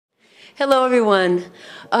Hello, everyone.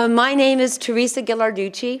 My name is Teresa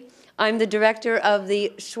Ghilarducci. I'm the director of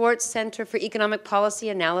the Schwartz Center for Economic Policy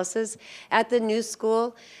Analysis at the New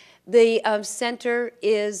School. The center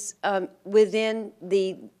is within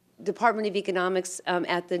the Department of Economics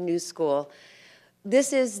at the New School.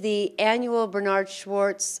 This is the annual Bernard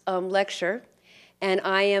Schwartz Lecture, and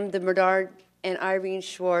I am the Bernard and Irene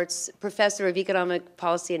Schwartz Professor of Economic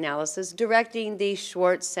Policy Analysis, directing the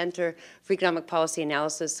Schwartz Center for Economic Policy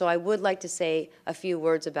Analysis. So I would like to say a few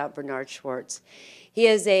words about Bernard Schwartz. He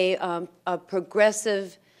is a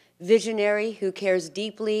progressive visionary who cares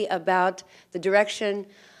deeply about the direction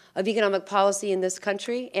of economic policy in this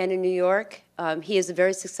country and in New York. He is a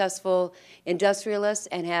very successful industrialist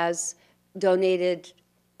and has donated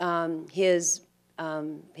his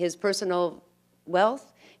personal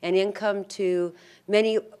wealth and income to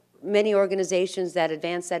many organizations that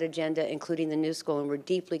advance that agenda, including the New School, and we're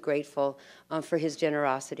deeply grateful for his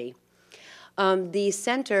generosity. The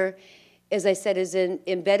center, as I said, is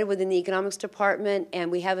embedded within the economics department, and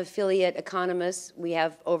we have affiliate economists. We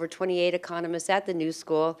have over 28 economists at the New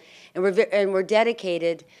School, and we're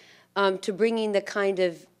dedicated to bringing the kind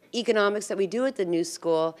of economics that we do at the New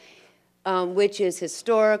School, which is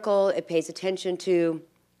historical. It pays attention to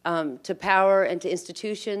power and to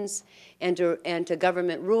institutions and to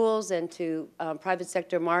government rules and to private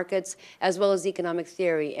sector markets, as well as economic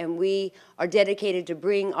theory. And we are dedicated to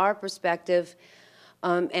bring our perspective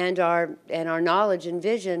and our knowledge and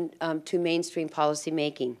vision to mainstream policy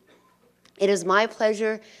making. It is my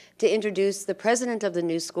pleasure to introduce the president of the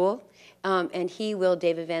New School, and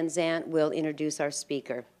David Van Zandt, will introduce our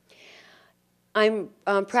speaker. I'm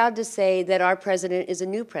proud to say that our president is a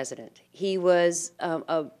new president. He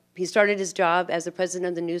started his job as the president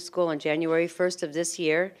of the New School on January 1st of this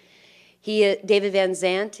year. David Van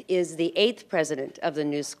Zandt is the 8th president of the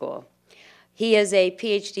New School. He is a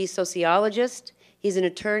PhD sociologist, he's an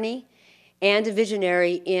attorney, and a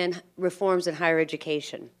visionary in reforms in higher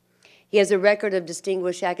education. He has a record of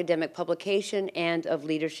distinguished academic publication and of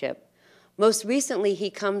leadership. Most recently, he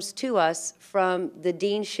comes to us from the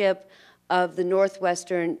deanship of the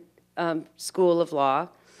Northwestern School of Law.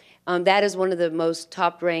 That is one of the most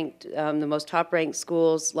top-ranked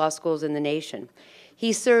schools, law schools in the nation.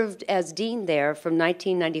 He served as dean there from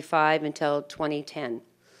 1995 until 2010.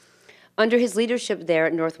 Under his leadership there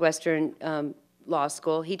at Northwestern Law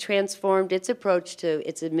School, he transformed its approach to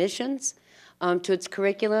its admissions, to its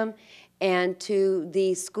curriculum, and to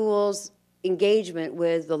the school's engagement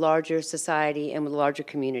with the larger society and with the larger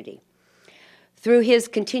community. Through his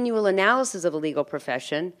continual analysis of the legal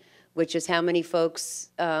profession, which is how many folks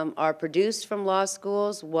are produced from law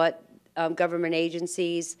schools, what government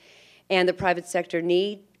agencies and the private sector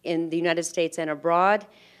need in the United States and abroad,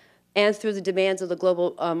 and through the demands of the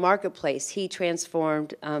global marketplace, he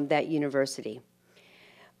transformed that university.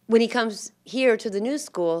 When he comes here to the New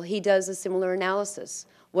School, he does a similar analysis.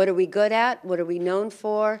 What are we good at? What are we known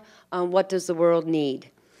for? What does the world need?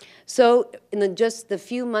 So in just the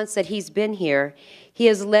few months that he's been here, he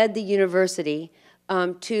has led the university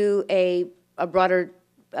to a broader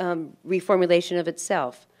reformulation of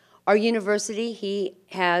itself. Our university, he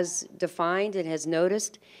has defined and has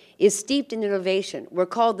noticed, is steeped in innovation. We're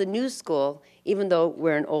called the New School, even though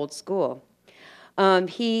we're an old school.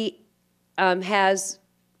 He has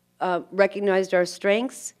recognized our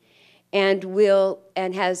strengths and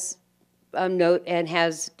has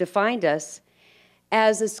defined us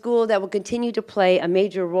as a school that will continue to play a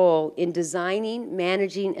major role in designing,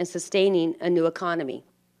 managing, and sustaining a new economy.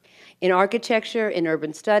 In architecture, in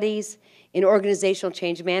urban studies, in organizational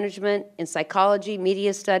change management, in psychology,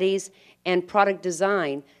 media studies, and product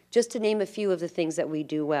design, just to name a few of the things that we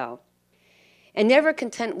do well. And never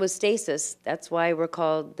content with stasis, that's why we're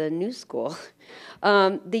called the New School,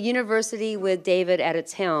 the university, with David at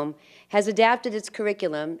its helm, has adapted its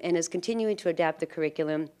curriculum and is continuing to adapt the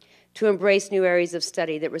curriculum to embrace new areas of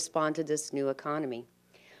study that respond to this new economy.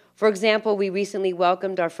 For example, we recently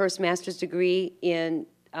welcomed our first master's degree in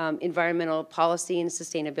environmental policy and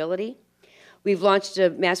sustainability. We've launched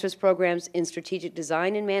master's programs in strategic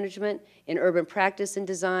design and management, in urban practice and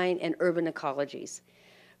design, and urban ecologies.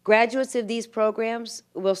 Graduates of these programs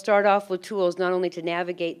will start off with tools not only to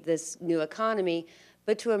navigate this new economy,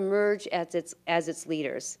 but to emerge as its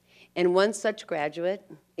leaders. And one such graduate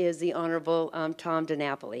is the Honorable Tom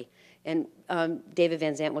DiNapoli. And David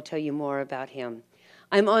Van Zandt will tell you more about him.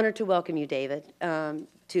 I'm honored to welcome you, David,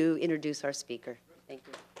 to introduce our speaker. Thank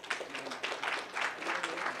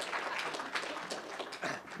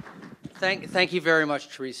you. Thank you very much,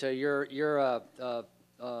 Teresa. You're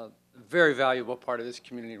very valuable part of this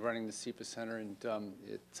community running the SCEPA Center, and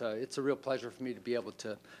it's a real pleasure for me to be able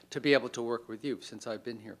to work with you since I've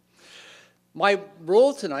been here. My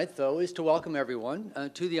role tonight, though, is to welcome everyone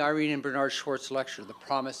to the Irene and Bernard Schwartz Lecture, The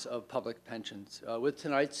Promise of Public Pensions, with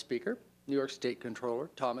tonight's speaker, New York State Comptroller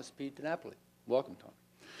Thomas P. DiNapoli. Welcome,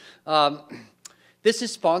 Tom. This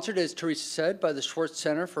is sponsored, as Teresa said, by the Schwartz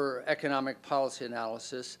Center for Economic Policy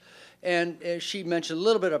Analysis. And as she mentioned a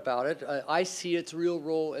little bit about it, I see its real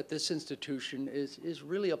role at this institution is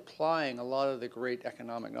really applying a lot of the great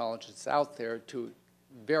economic knowledge that's out there to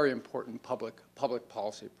very important public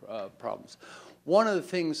policy problems. One of the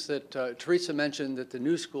things that Teresa mentioned, that the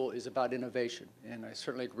new school is about innovation, and I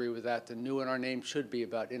certainly agree with that. The new in our name should be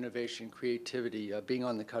about innovation, creativity, being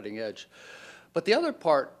on the cutting edge. But the other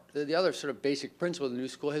part, the other sort of basic principle of the new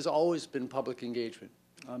school has always been public engagement.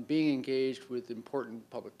 Being engaged with important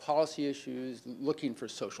public policy issues, looking for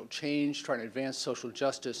social change, trying to advance social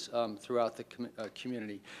justice throughout the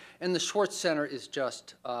community. And the Schwartz Center is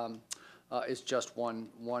just one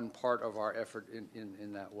part of our effort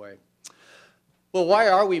in that way. Well, why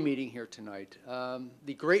are we meeting here tonight?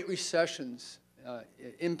 The Great Recession's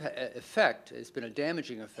effect has been a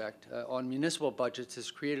damaging effect on municipal budgets,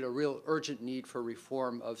 has created a real urgent need for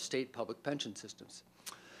reform of state public pension systems.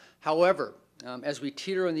 However, as we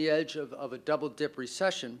teeter on the edge of a double-dip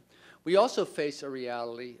recession, we also face a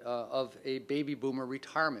reality of a baby boomer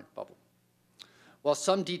retirement bubble. While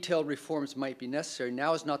some detailed reforms might be necessary,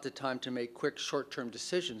 now is not the time to make quick short-term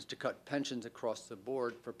decisions to cut pensions across the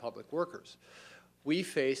board for public workers. We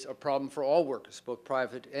face a problem for all workers, both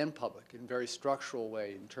private and public, in a very structural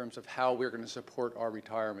way in terms of how we're going to support our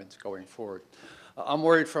retirements going forward. I'm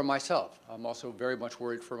worried for myself. I'm also very much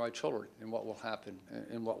worried for my children and what will happen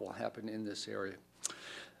in this area.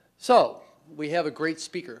 So we have a great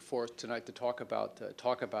speaker for us tonight to talk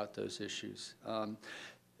about those issues.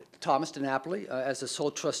 Thomas DiNapoli, as the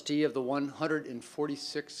sole trustee of the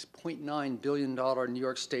 $146.9 billion New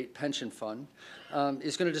York State Pension Fund,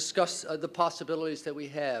 is going to discuss the possibilities that we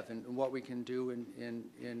have and what we can do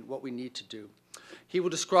and what we need to do. He will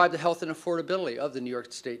describe the health and affordability of the New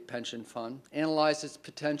York State Pension Fund, analyze its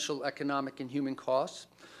potential economic and human costs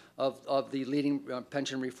of the leading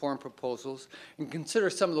pension reform proposals, and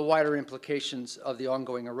consider some of the wider implications of the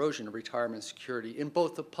ongoing erosion of retirement security in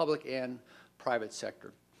both the public and private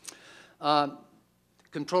sector.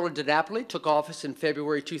 Comptroller DiNapoli took office in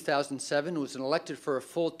February 2007 and was elected for a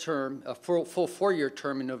full four-year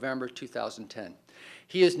term in November 2010.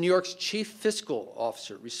 He is New York's chief fiscal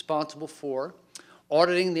officer, responsible for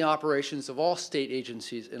auditing the operations of all state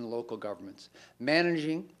agencies and local governments,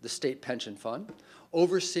 managing the state pension fund,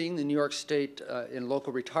 overseeing the New York State and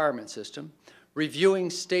local retirement system, reviewing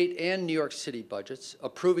state and New York City budgets,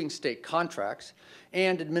 approving state contracts,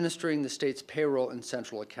 and administering the state's payroll and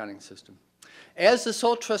central accounting system. As the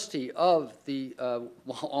sole trustee of the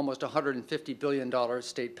almost $150 billion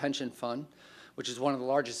state pension fund, which is one of the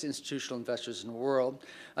largest institutional investors in the world,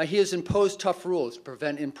 he has imposed tough rules to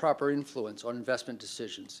prevent improper influence on investment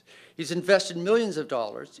decisions. He's invested millions of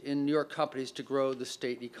dollars in New York companies to grow the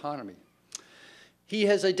state economy. He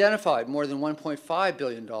has identified more than $1.5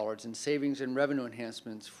 billion in savings and revenue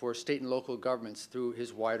enhancements for state and local governments through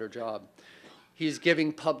his wider job. He's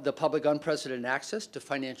giving the public unprecedented access to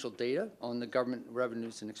financial data on the government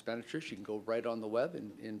revenues and expenditures. You can go right on the web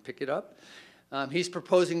and pick it up. He's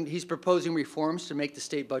proposing reforms to make the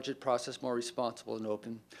state budget process more responsible and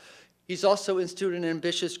open. He's also instituted an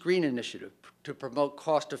ambitious green initiative to promote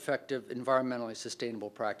cost-effective, environmentally sustainable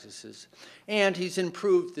practices. And he's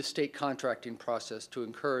improved the state contracting process to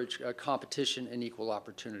encourage competition and equal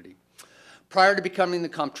opportunity. Prior to becoming the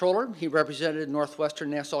Comptroller, he represented Northwestern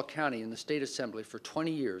Nassau County in the State Assembly for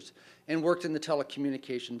 20 years and worked in the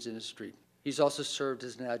telecommunications industry. He's also served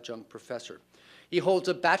as an adjunct professor. He holds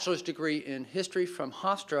a bachelor's degree in history from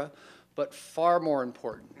Hofstra, but far more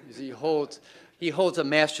important is he holds a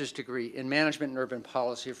master's degree in management and urban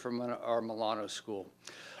policy from our Milano School.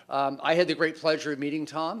 I had the great pleasure of meeting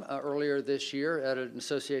Tom earlier this year at an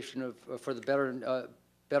Association for the Betterment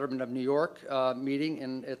of New York meeting,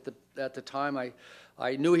 and at the time I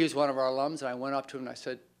knew he was one of our alums, and I went up to him and I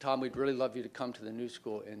said, Tom, we'd really love you to come to the New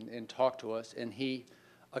School and talk to us, and he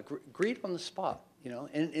agreed on the spot. You know,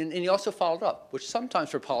 and he also followed up, which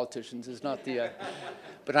sometimes for politicians is not the,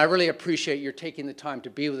 but I really appreciate your taking the time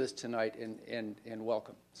to be with us tonight and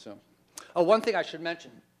welcome. So, one thing I should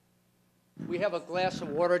mention, we have a glass of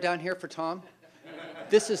water down here for Tom.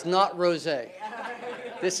 This is not rosé.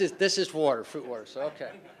 This is water, fruit water, so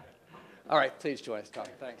okay. All right, please join us, Tom,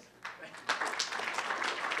 thanks.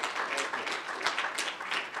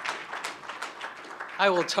 I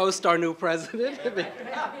will toast our new president,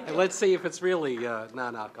 and let's see if it's really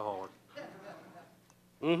non-alcoholic.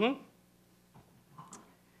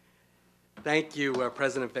 Thank you,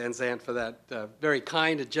 President Van Zandt, for that very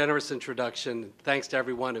kind and generous introduction. Thanks to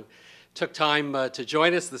everyone who took time to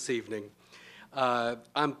join us this evening.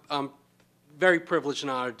 I'm very privileged and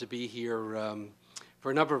honored to be here for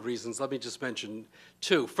a number of reasons. Let me just mention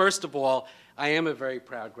two. First of all, I am a very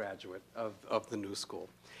proud graduate of the New School.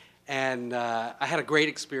 And I had a great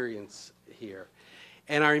experience here.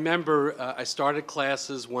 And I remember I started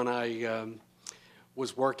classes when I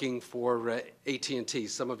was working for AT&T.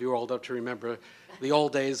 Some of you are old enough to remember the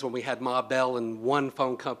old days when we had Ma Bell and one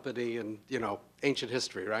phone company and, you know, ancient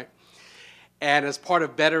history, right? And as part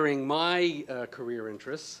of bettering my career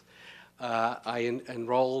interests, I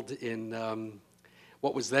enrolled in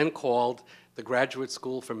what was then called the Graduate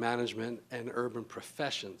School for Management and Urban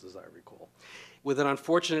Professions, as I recall, with an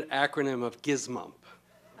unfortunate acronym of GISMUMP.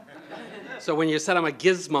 So when you said I'm a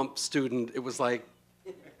GISMUMP student, it was like,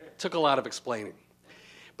 took a lot of explaining.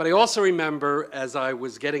 But I also remember as I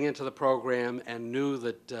was getting into the program and knew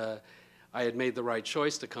that I had made the right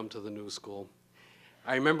choice to come to the New School,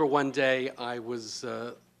 I remember one day I was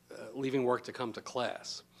leaving work to come to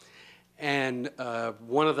class. And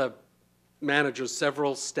one of the managers,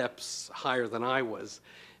 several steps higher than I was,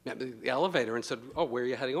 met me at the elevator and said, "Oh, where are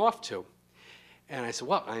you heading off to?" And I said,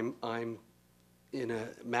 "Well, I'm in a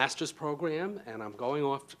master's program, and I'm going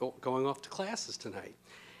off to classes tonight."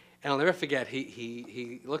 And I'll never forget,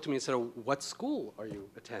 he looked at me and said, "Oh, what school are you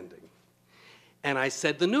attending?" And I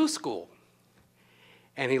said, "The New School."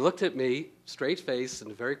 And he looked at me, straight-faced, in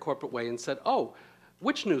a very corporate way, and said, "Oh,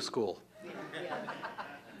 which New School?"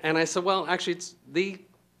 And I said, "Well, actually, it's the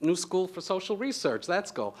New School for Social Research, that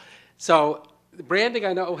school." So branding,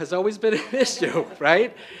 I know, has always been an issue,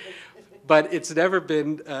 right? But it's never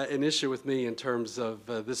been an issue with me in terms of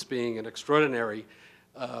this being an extraordinary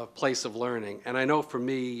place of learning. And I know for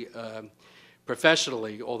me,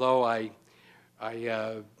 professionally, although I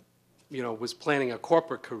was planning a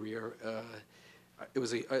corporate career,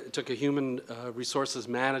 it took a human resources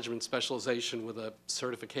management specialization with a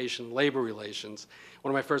certification in labor relations.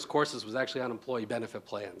 One of my first courses was actually on employee benefit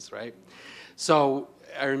plans, right? So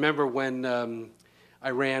I remember when I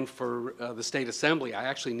ran for the state assembly, I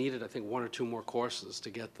actually needed, I think, one or two more courses to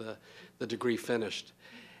get the degree finished.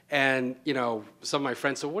 And, you know, some of my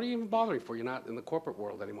friends said, "What are you even bothering for? You're not in the corporate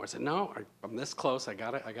world anymore." I said, "No, I'm this close. I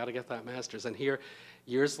gotta get that master's." And here,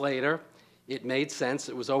 years later, it made sense.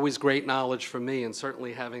 It was always great knowledge for me, and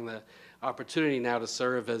certainly having the opportunity now to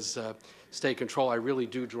serve as state controller, I really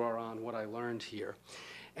do draw on what I learned here.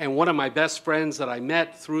 And one of my best friends that I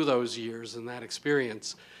met through those years and that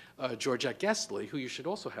experience, Georgette Guestley, who you should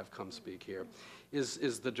also have come speak here,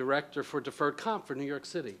 is the director for deferred comp for New York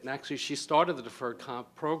City. And actually, she started the deferred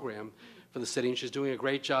comp program for the city, and she's doing a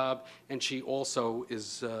great job. And she also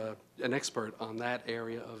is an expert on that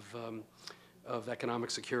area of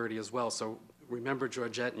economic security as well. So remember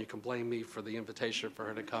Georgette, and you can blame me for the invitation for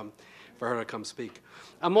her to come speak.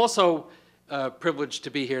 I'm also privileged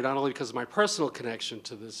to be here not only because of my personal connection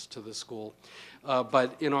to this school,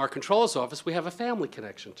 but in our controller's office we have a family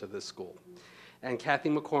connection to this school. And Kathy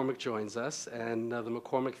McCormick joins us, and the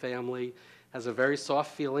McCormick family has a very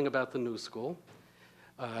soft feeling about the New School.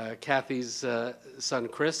 Kathy's son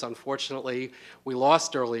Chris, unfortunately, we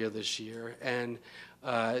lost earlier this year, and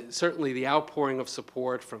certainly the outpouring of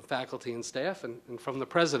support from faculty and staff and from the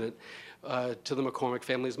president to the McCormick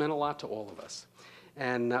family has meant a lot to all of us.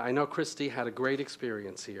 And I know Christy had a great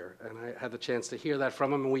experience here, and I had the chance to hear that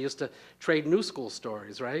from him, and we used to trade New School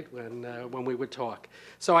stories, right, when we would talk.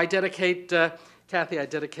 So I dedicate, Kathy, I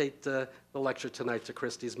dedicate the lecture tonight to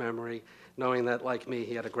Christy's memory, knowing that, like me,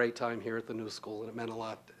 he had a great time here at the New School, and it meant a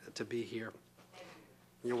lot to be here.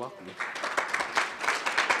 You're welcome.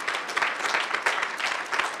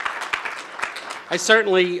 I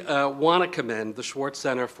certainly want to commend the Schwartz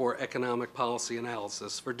Center for Economic Policy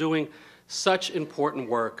Analysis for doing such important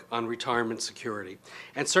work on retirement security.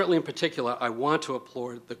 And certainly in particular, I want to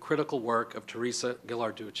applaud the critical work of Teresa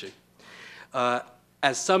Ghilarducci.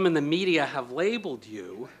 As some in the media have labeled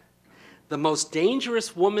you, the most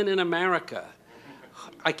dangerous woman in America.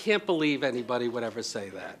 I can't believe anybody would ever say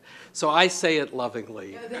that. So I say it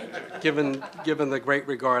lovingly, given the great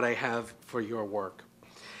regard I have for your work.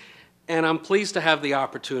 And I'm pleased to have the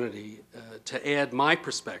opportunity to add my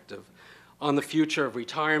perspective on the future of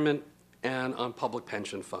retirement and on public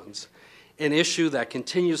pension funds, an issue that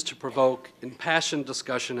continues to provoke impassioned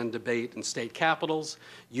discussion and debate in state capitals,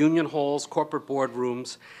 union halls, corporate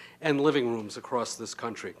boardrooms, and living rooms across this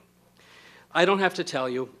country. I don't have to tell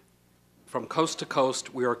you, from coast to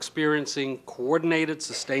coast, we are experiencing coordinated,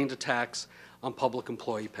 sustained attacks on public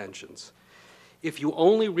employee pensions. If you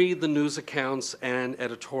only read the news accounts and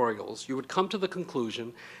editorials, you would come to the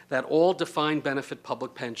conclusion that all defined benefit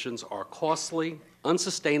public pensions are costly,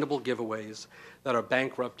 unsustainable giveaways that are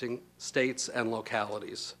bankrupting states and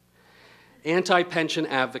localities. Anti-pension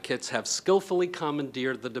advocates have skillfully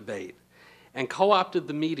commandeered the debate and co-opted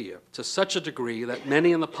the media to such a degree that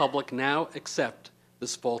many in the public now accept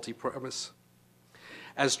this faulty premise.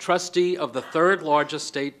 As trustee of the third largest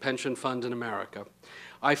state pension fund in America,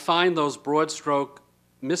 I find those broad-stroke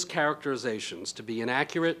mischaracterizations to be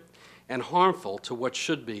inaccurate and harmful to what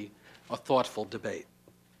should be a thoughtful debate.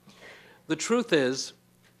 The truth is,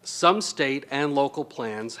 some state and local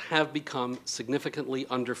plans have become significantly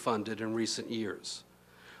underfunded in recent years.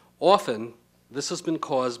 Often, this has been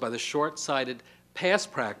caused by the short-sighted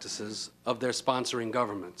past practices of their sponsoring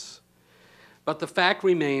governments. But the fact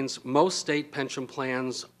remains most state pension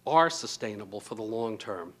plans are sustainable for the long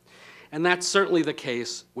term. And that's certainly the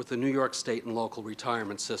case with the New York State and local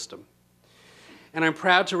retirement system. And I'm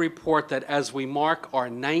proud to report that as we mark our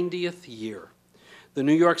 90th year, the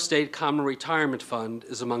New York State Common Retirement Fund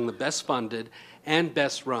is among the best funded and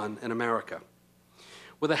best run in America.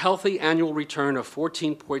 With a healthy annual return of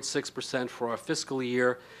 14.6% for our fiscal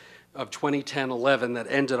year of 2010-11 that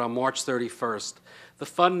ended on March 31st, the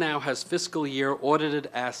fund now has fiscal year audited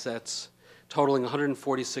assets totaling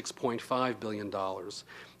 $146.5 billion,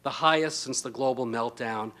 the highest since the global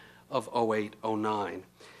meltdown of 08-09.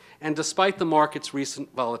 And despite the market's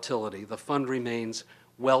recent volatility, the fund remains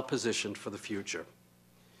well-positioned for the future.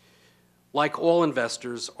 Like all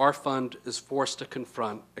investors, our fund is forced to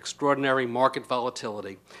confront extraordinary market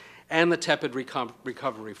volatility and the tepid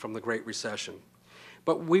recovery from the Great Recession.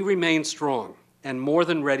 But we remain strong and more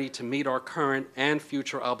than ready to meet our current and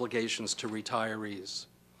future obligations to retirees.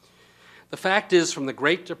 The fact is, from the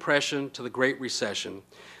Great Depression to the Great Recession,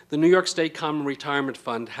 the New York State Common Retirement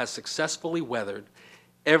Fund has successfully weathered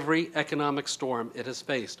every economic storm it has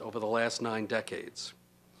faced over the last 9 decades.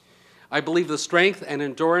 I believe the strength and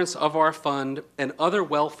endurance of our fund and other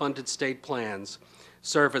well-funded state plans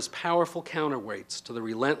serve as powerful counterweights to the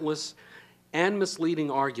relentless and misleading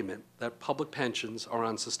argument that public pensions are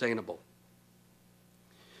unsustainable.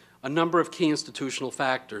 A number of key institutional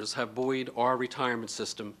factors have buoyed our retirement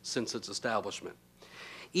system since its establishment.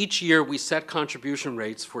 Each year, we set contribution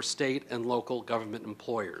rates for state and local government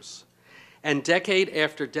employers. And decade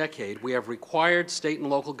after decade, we have required state and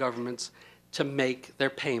local governments to make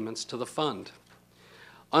their payments to the fund.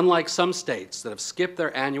 Unlike some states that have skipped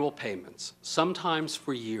their annual payments, sometimes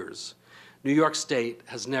for years, New York State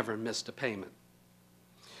has never missed a payment.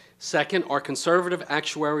 Second, our conservative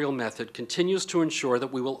actuarial method continues to ensure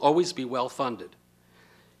that we will always be well-funded.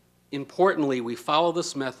 Importantly, we follow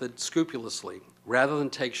this method scrupulously rather than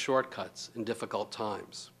take shortcuts in difficult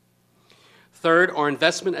times. Third, our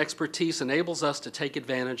investment expertise enables us to take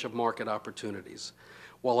advantage of market opportunities,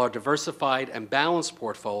 while our diversified and balanced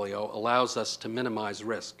portfolio allows us to minimize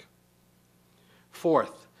risk.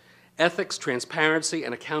 Fourth, ethics, transparency,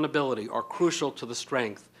 and accountability are crucial to the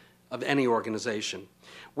strength of any organization.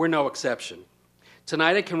 We're no exception.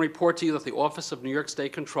 Tonight I can report to you that the Office of New York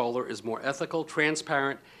State Comptroller is more ethical,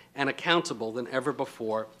 transparent, and accountable than ever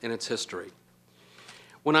before in its history.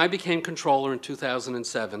 When I became Comptroller in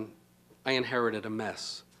 2007, I inherited a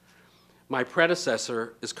mess. My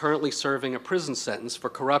predecessor is currently serving a prison sentence for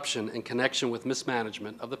corruption in connection with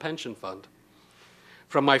mismanagement of the pension fund.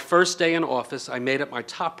 From my first day in office, I made it my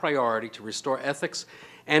top priority to restore ethics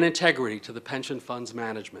and integrity to the pension fund's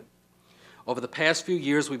management. Over the past few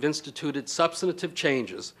years, we've instituted substantive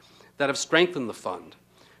changes that have strengthened the fund,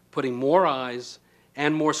 putting more eyes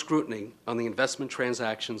and more scrutiny on the investment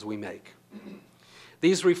transactions we make.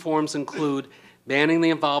 These reforms include banning the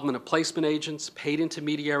involvement of placement agents, paid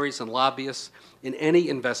intermediaries, and lobbyists in any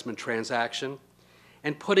investment transaction,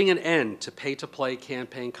 and putting an end to pay-to-play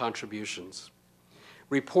campaign contributions,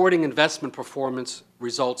 reporting investment performance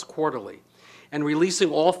results quarterly, and releasing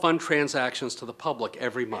all fund transactions to the public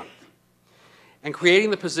every month, and creating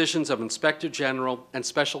the positions of Inspector General and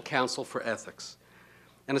Special Counsel for Ethics,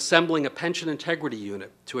 and assembling a pension integrity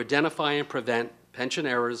unit to identify and prevent pension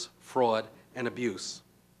errors, fraud, and abuse.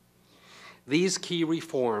 These key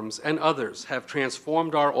reforms and others have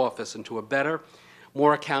transformed our office into a better,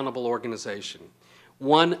 more accountable organization,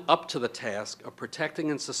 one up to the task of protecting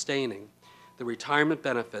and sustaining the retirement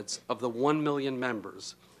benefits of the 1 million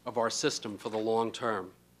members of our system for the long term.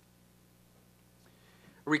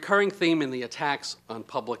 A recurring theme in the attacks on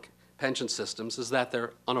public pension systems is that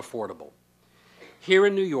they're unaffordable. Here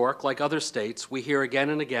in New York, like other states, we hear again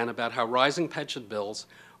and again about how rising pension bills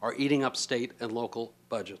are eating up state and local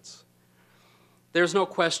budgets. There's no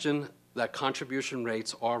question that contribution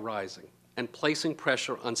rates are rising and placing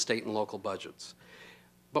pressure on state and local budgets.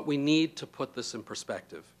 But we need to put this in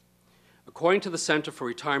perspective. According to the Center for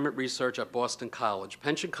Retirement Research at Boston College,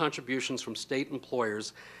 pension contributions from state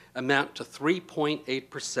employers amount to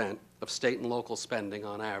 3.8% of state and local spending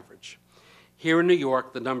on average. Here in New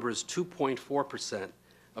York, the number is 2.4%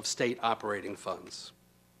 of state operating funds.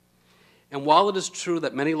 And while it is true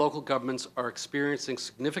that many local governments are experiencing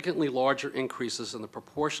significantly larger increases in the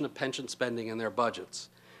proportion of pension spending in their budgets,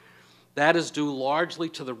 that is due largely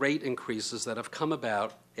to the rate increases that have come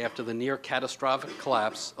about after the near catastrophic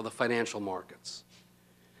collapse of the financial markets.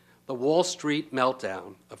 The Wall Street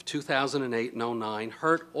meltdown of 2008 and 2009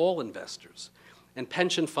 hurt all investors, and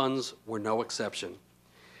pension funds were no exception.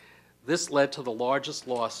 This led to the largest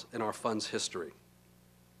loss in our fund's history.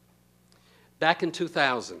 Back in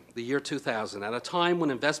 2000, the year 2000, at a time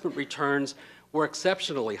when investment returns were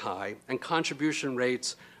exceptionally high and contribution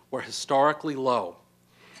rates were historically low,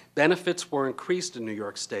 benefits were increased in New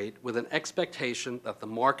York State with an expectation that the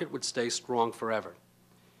market would stay strong forever.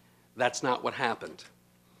 That's not what happened.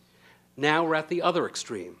 Now we're at the other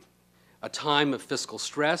extreme, a time of fiscal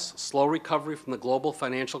stress, slow recovery from the global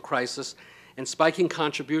financial crisis, and spiking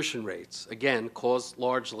contribution rates, again, caused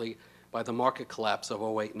largely by the market collapse of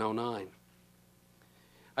 2008 and 2009.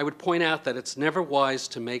 I would point out that it's never wise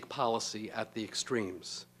to make policy at the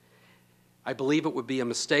extremes. I believe it would be a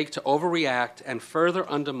mistake to overreact and further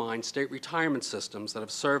undermine state retirement systems that have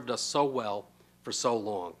served us so well for so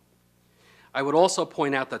long. I would also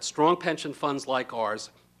point out that strong pension funds like ours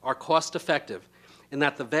are cost-effective in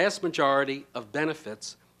that the vast majority of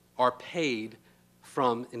benefits are paid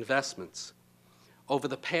from investments. Over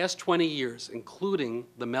the past 20 years, including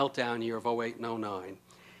the meltdown year of 2008 and 2009,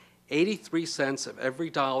 83 cents of every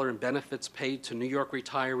dollar in benefits paid to New York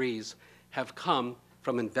retirees have come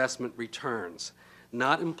from investment returns,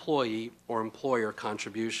 not employee or employer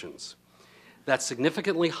contributions. That's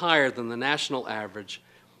significantly higher than the national average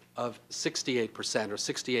of 68%, or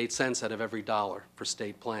 68 cents out of every dollar for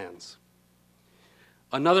state plans.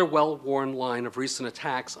 Another well-worn line of recent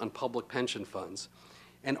attacks on public pension funds,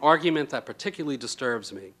 an argument that particularly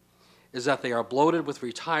disturbs me, is that they are bloated with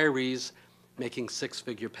retirees making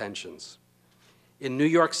six-figure pensions. In New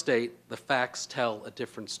York State, the facts tell a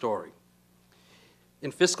different story.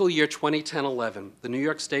 In fiscal year 2010-11, the New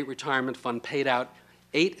York State Retirement Fund paid out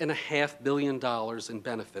 $8.5 billion in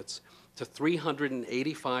benefits to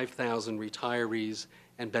 385,000 retirees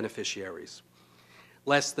and beneficiaries.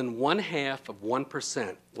 Less than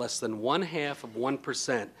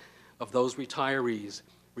 1/2% of those retirees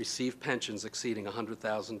receive pensions exceeding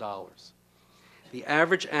 $100,000. The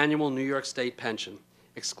average annual New York State pension,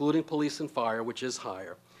 excluding police and fire, which is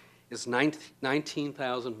higher, is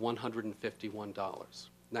 $19,151.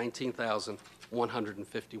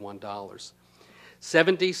 $19,151.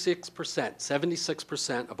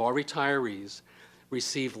 76% of our retirees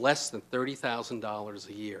receive less than $30,000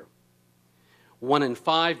 a year. 1 in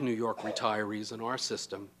 5 New York retirees in our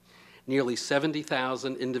system, nearly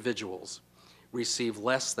 70,000 individuals, receive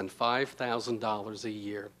less than $5,000 a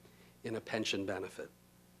year in a pension benefit.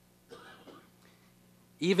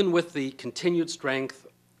 Even with the continued strength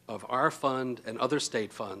of our fund and other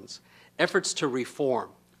state funds, efforts to reform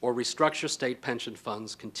or restructure state pension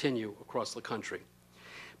funds continue across the country.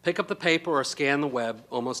 Pick up the paper or scan the web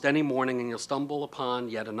almost any morning and you'll stumble upon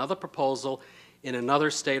yet another proposal in another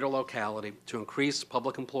state or locality to increase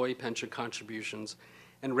public employee pension contributions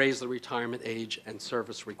and raise the retirement age and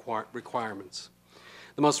service requirements.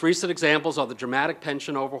 The most recent examples are the dramatic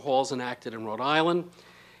pension overhauls enacted in Rhode Island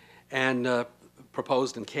and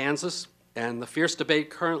proposed in Kansas, and the fierce debate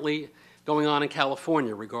currently going on in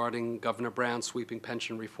California regarding Governor Brown's sweeping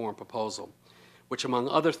pension reform proposal, which, among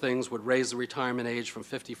other things, would raise the retirement age from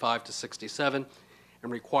 55 to 67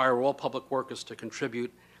 and require all public workers to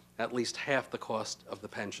contribute at least half the cost of the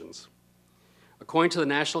pensions. According to the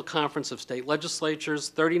National Conference of State Legislatures,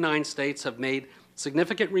 39 states have made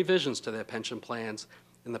significant revisions to their pension plans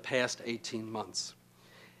in the past 18 months,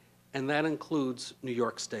 and that includes New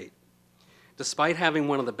York State. Despite having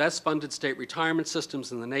one of the best funded state retirement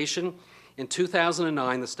systems in the nation, in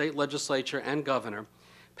 2009, the state legislature and governor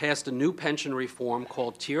passed a new pension reform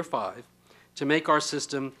called Tier 5 to make our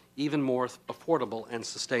system even more affordable and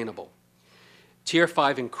sustainable. Tier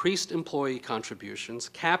 5 increased employee contributions,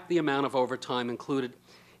 capped the amount of overtime included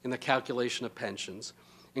in the calculation of pensions,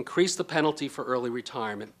 increased the penalty for early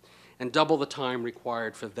retirement, and doubled the time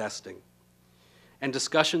required for vesting. And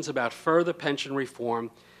discussions about further pension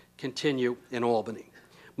reform continue in Albany,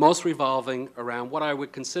 most revolving around what I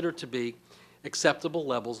would consider to be acceptable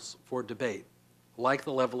levels for debate, like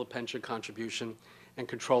the level of pension contribution and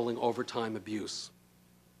controlling overtime abuse.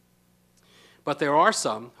 But there are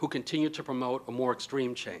some who continue to promote a more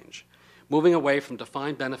extreme change, moving away from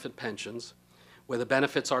defined benefit pensions, where the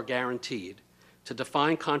benefits are guaranteed, to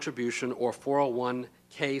defined contribution or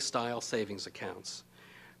 401k style savings accounts.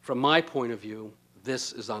 From my point of view,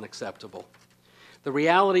 this is unacceptable. The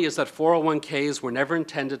reality is that 401ks were never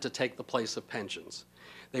intended to take the place of pensions.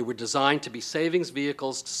 They were designed to be savings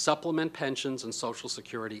vehicles to supplement pensions and Social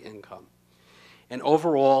Security income. And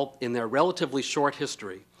overall, in their relatively short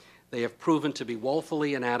history, they have proven to be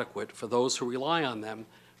woefully inadequate for those who rely on them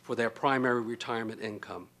for their primary retirement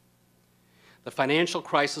income. The financial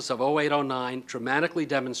crisis of 08-09 dramatically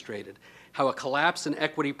demonstrated how a collapse in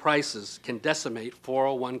equity prices can decimate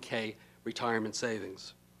 401k retirement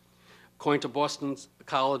savings. According to Boston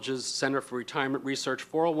College's Center for Retirement Research,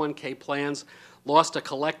 401k plans lost a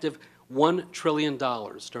collective $1 trillion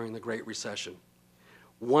during the Great Recession.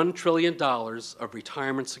 $1 trillion of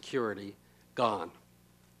retirement security gone.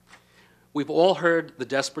 We've all heard the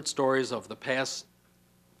desperate stories of the past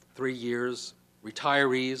 3 years,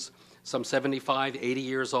 retirees, some 75, 80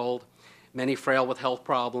 years old, many frail with health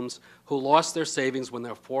problems, who lost their savings when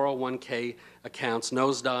their 401k accounts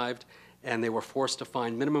nosedived and they were forced to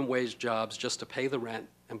find minimum wage jobs just to pay the rent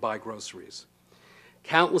and buy groceries.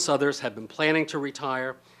 Countless others have been planning to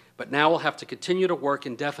retire, but now will have to continue to work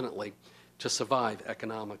indefinitely to survive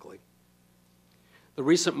economically. The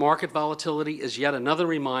recent market volatility is yet another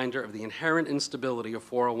reminder of the inherent instability of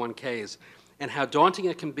 401ks and how daunting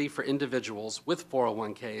it can be for individuals with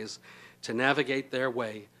 401ks to navigate their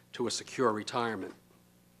way to a secure retirement.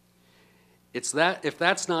 If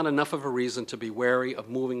that's not enough of a reason to be wary of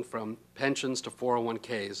moving from pensions to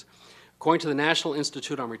 401ks, according to the National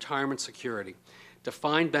Institute on Retirement Security,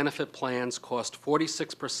 defined benefit plans cost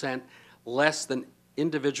 46% less than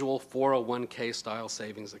individual 401k style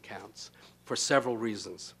savings accounts for several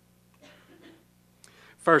reasons.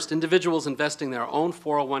 First, individuals investing their own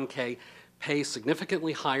 401k pay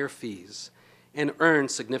significantly higher fees and earn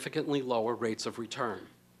significantly lower rates of return.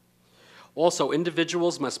 Also,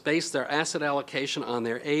 individuals must base their asset allocation on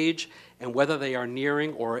their age and whether they are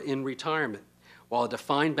nearing or in retirement, while a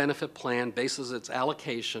defined benefit plan bases its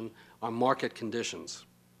allocation on market conditions.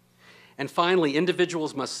 And finally,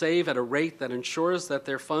 individuals must save at a rate that ensures that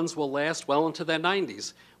their funds will last well into their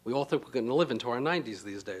 90s. We all think we're going to live into our 90s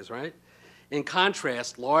these days, right? In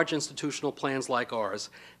contrast, large institutional plans like ours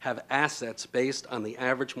have assets based on the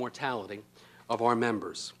average mortality of our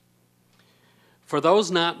members. For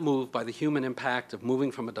those not moved by the human impact of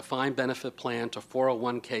moving from a defined benefit plan to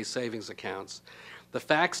 401k savings accounts, the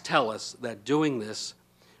facts tell us that doing this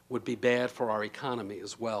would be bad for our economy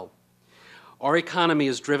as well. Our economy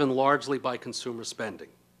is driven largely by consumer spending,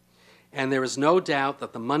 and there is no doubt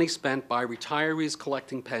that the money spent by retirees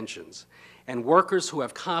collecting pensions and workers who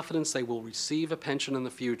have confidence they will receive a pension in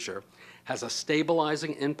the future has a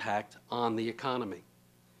stabilizing impact on the economy.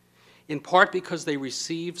 In part because they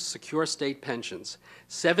receive secure state pensions,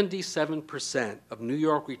 77% of New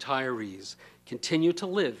York retirees continue to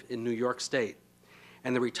live in New York State,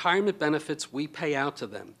 and the retirement benefits we pay out to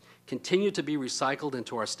them continue to be recycled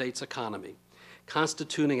into our state's economy,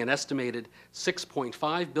 constituting an estimated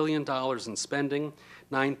 $6.5 billion in spending,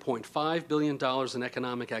 $9.5 billion in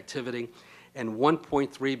economic activity, and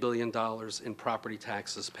 $1.3 billion in property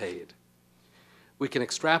taxes paid. We can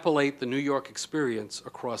extrapolate the New York experience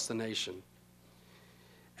across the nation.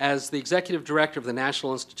 As the executive director of the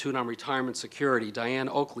National Institute on Retirement Security, Diane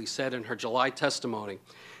Oakley, said in her July testimony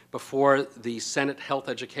before the Senate Health,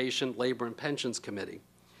 Education, Labor, and Pensions Committee,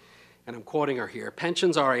 and I'm quoting her here,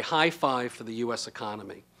 "Pensions are a high five for the U.S.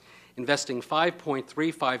 economy, investing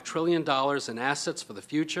 $5.35 trillion in assets for the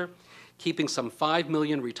future, keeping some 5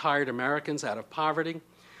 million retired Americans out of poverty,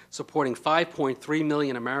 supporting 5.3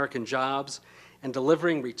 million American jobs, and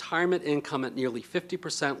delivering retirement income at nearly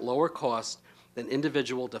 50% lower cost than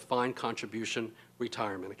individual defined contribution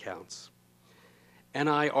retirement accounts."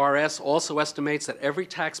 NIRS also estimates that every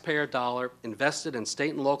taxpayer dollar invested in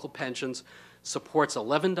state and local pensions supports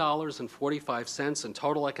 $11.45 in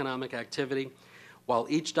total economic activity, while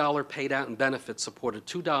each dollar paid out in benefits supported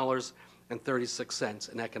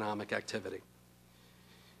 $2.36 in economic activity.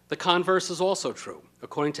 The converse is also true.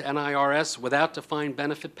 According to NIRS, without defined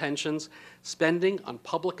benefit pensions, spending on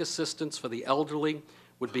public assistance for the elderly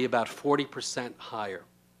would be about 40% higher.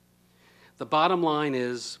 The bottom line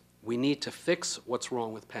is we need to fix what's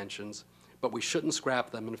wrong with pensions, but we shouldn't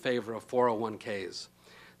scrap them in favor of 401ks,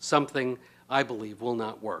 something I believe will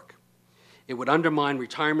not work. It would undermine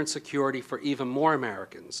retirement security for even more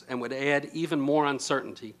Americans and would add even more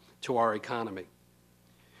uncertainty to our economy.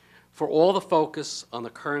 For all the focus on the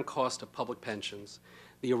current cost of public pensions,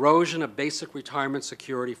 the erosion of basic retirement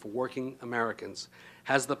security for working Americans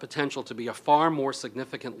has the potential to be a far more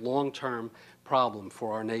significant long-term problem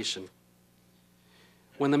for our nation.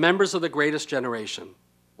 When the members of the greatest generation,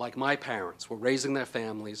 like my parents, were raising their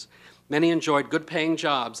families, many enjoyed good-paying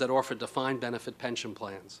jobs that offered defined benefit pension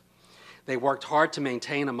plans. They worked hard to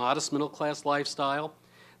maintain a modest middle-class lifestyle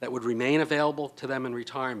that would remain available to them in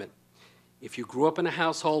retirement. If you grew up in a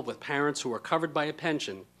household with parents who were covered by a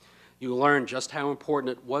pension, you learned just how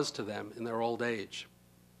important it was to them in their old age.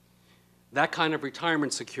 That kind of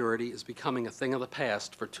retirement security is becoming a thing of the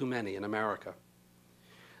past for too many in America.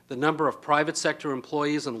 The number of private sector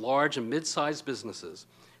employees in large and mid-sized businesses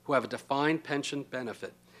who have a defined pension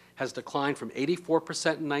benefit has declined from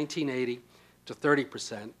 84% in 1980 to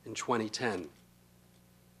 30% in 2010.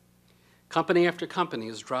 Company after company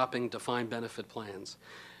is dropping defined benefit plans.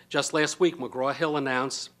 Just last week, McGraw-Hill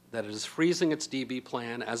announced that it is freezing its DB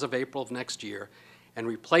plan as of April of next year and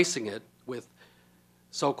replacing it with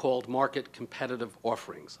so-called market competitive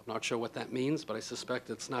offerings. I'm not sure what that means, but I suspect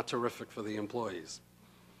it's not terrific for the employees.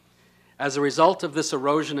 As a result of this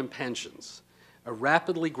erosion in pensions, a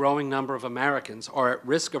rapidly growing number of Americans are at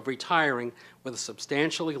risk of retiring with a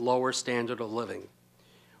substantially lower standard of living,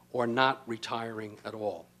 or not retiring at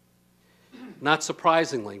all. Not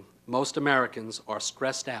surprisingly, most Americans are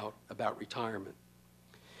stressed out about retirement.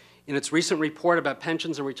 In its recent report about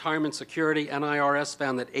pensions and retirement security, NIRS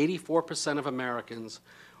found that 84% of Americans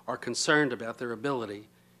are concerned about their ability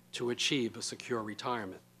to achieve a secure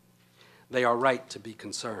retirement. They are right to be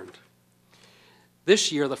concerned.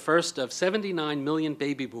 This year, the first of 79 million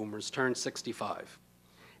baby boomers turned 65,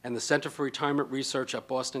 and the Center for Retirement Research at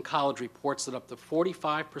Boston College reports that up to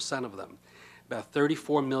 45% of them, about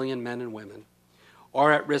 34 million men and women,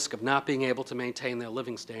 are at risk of not being able to maintain their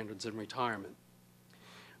living standards in retirement.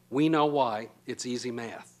 We know why. It's easy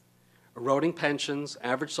math. Eroding pensions,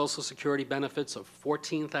 average Social Security benefits of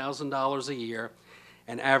 $14,000 a year,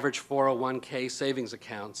 and average 401k savings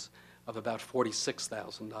accounts of about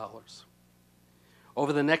 $46,000.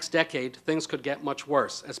 Over the next decade, things could get much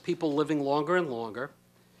worse, as people living longer and longer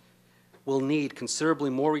will need considerably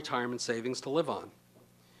more retirement savings to live on.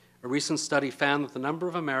 A recent study found that the number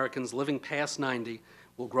of Americans living past 90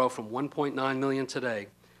 will grow from 1.9 million today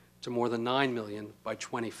to more than 9 million by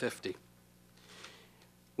 2050.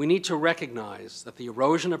 We need to recognize that the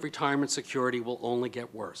erosion of retirement security will only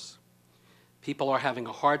get worse. People are having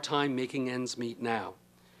a hard time making ends meet now,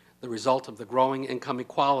 the result of the growing income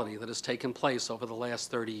inequality that has taken place over the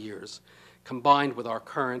last 30 years, combined with our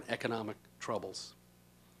current economic troubles.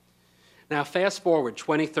 Now, fast forward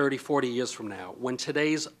 20, 30, 40 years from now, when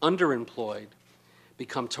today's underemployed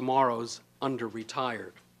become tomorrow's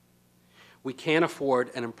under-retired. We can't afford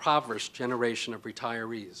an impoverished generation of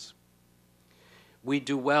retirees. We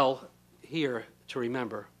do well here to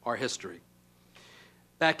remember our history.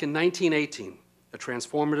 Back in 1918, a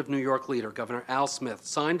transformative New York leader, Governor Al Smith,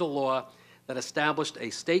 signed a law that established a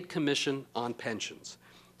state commission on pensions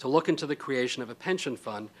to look into the creation of a pension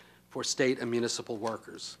fund for state and municipal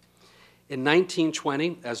workers. In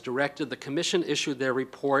 1920, as directed, the commission issued their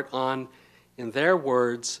report on, in their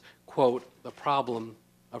words, quote, the problem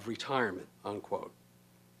of retirement, unquote.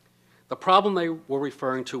 The problem they were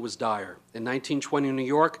referring to was dire. In 1920 New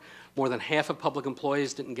York, more than half of public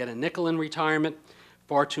employees didn't get a nickel in retirement.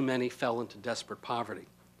 Far too many fell into desperate poverty.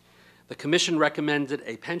 The commission recommended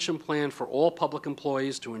a pension plan for all public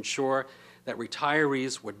employees to ensure that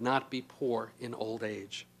retirees would not be poor in old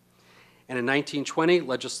age. And in 1920,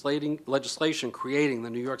 legislation creating the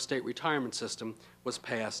New York State retirement system was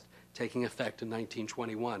passed, taking effect in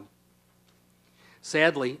 1921.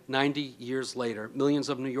 Sadly, 90 years later, millions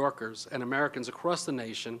of New Yorkers and Americans across the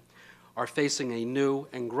nation are facing a new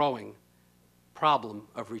and growing problem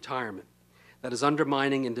of retirement that is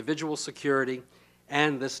undermining individual security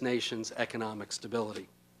and this nation's economic stability.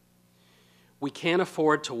 We can't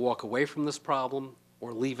afford to walk away from this problem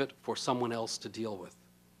or leave it for someone else to deal with.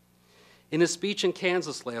 In his speech in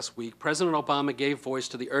Kansas last week, President Obama gave voice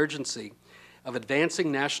to the urgency of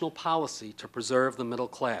advancing national policy to preserve the middle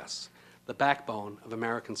class, the backbone of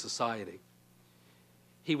American society.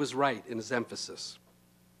 He was right in his emphasis.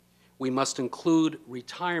 We must include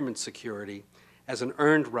retirement security as an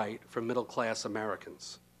earned right for middle-class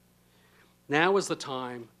Americans. Now is the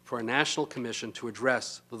time for a national commission to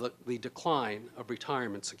address the decline of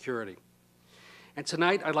retirement security. And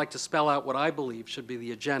tonight I'd like to spell out what I believe should be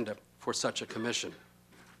the agenda for such a commission.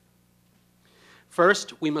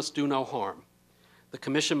 First, we must do no harm. The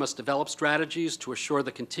Commission must develop strategies to assure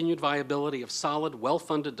the continued viability of solid,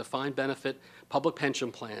 well-funded, defined benefit public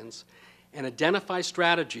pension plans and identify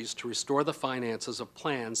strategies to restore the finances of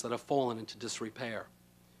plans that have fallen into disrepair.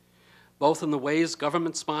 Both in the ways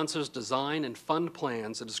government sponsors design and fund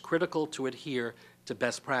plans, it is critical to adhere to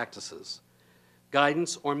best practices.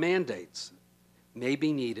 Guidance or mandates may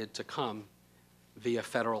be needed to come via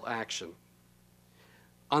federal action.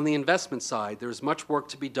 On the investment side, there is much work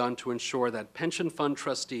to be done to ensure that pension fund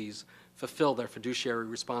trustees fulfill their fiduciary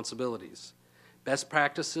responsibilities. Best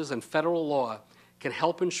practices and federal law can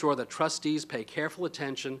help ensure that trustees pay careful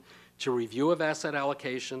attention to review of asset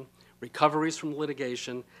allocation, recoveries from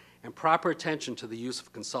litigation, and proper attention to the use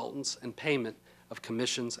of consultants and payment of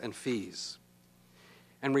commissions and fees.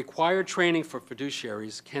 And required training for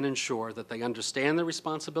fiduciaries can ensure that they understand their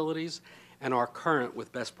responsibilities and are current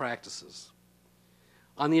with best practices.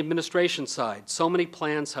 On the administration side, so many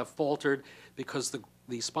plans have faltered because the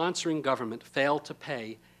sponsoring government failed to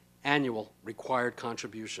pay annual required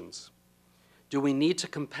contributions. Do we need to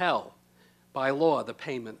compel, by law, the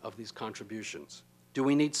payment of these contributions? Do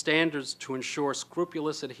we need standards to ensure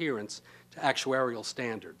scrupulous adherence to actuarial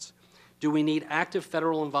standards? Do we need active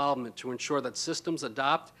federal involvement to ensure that systems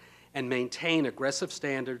adopt and maintain aggressive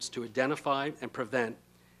standards to identify and prevent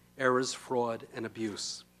errors, fraud, and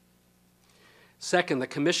abuse? Second, the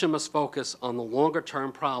Commission must focus on the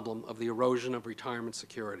longer-term problem of the erosion of retirement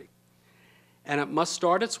security. And it must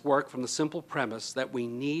start its work from the simple premise that we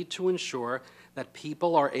need to ensure that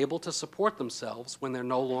people are able to support themselves when they're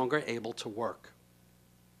no longer able to work.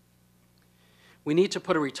 We need to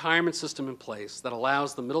put a retirement system in place that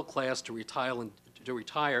allows the middle class to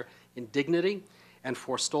retire in dignity and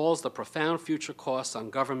forestalls the profound future costs on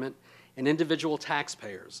government and individual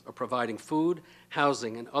taxpayers of providing food,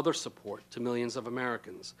 housing, and other support to millions of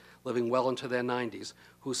Americans living well into their 90s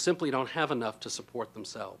who simply don't have enough to support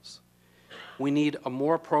themselves. We need a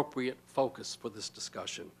more appropriate focus for this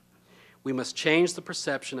discussion. We must change the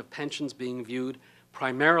perception of pensions being viewed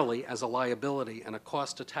primarily as a liability and a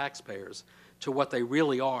cost to taxpayers to what they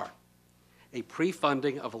really are, a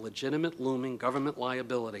pre-funding of a legitimate looming government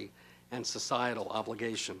liability and societal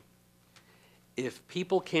obligation. If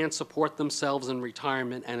people can't support themselves in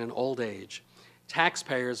retirement and in old age,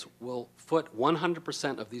 taxpayers will foot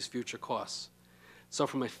 100% of these future costs. So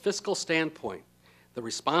from a fiscal standpoint, the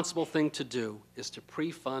responsible thing to do is to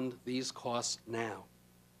pre-fund these costs now.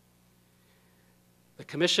 The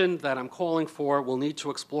Commission that I'm calling for will need to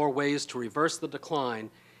explore ways to reverse the decline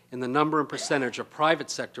in the number and percentage of private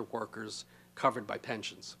sector workers covered by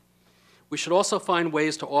pensions. We should also find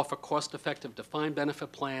ways to offer cost-effective defined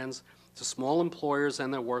benefit plans to small employers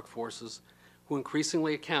and their workforces who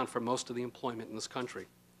increasingly account for most of the employment in this country.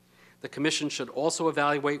 The Commission should also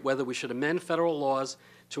evaluate whether we should amend federal laws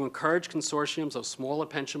to encourage consortiums of smaller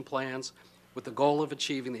pension plans with the goal of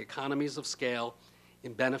achieving the economies of scale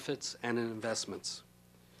in benefits and in investments.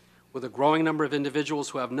 With a growing number of individuals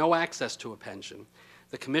who have no access to a pension,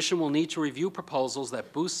 the Commission will need to review proposals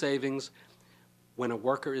that boost savings when a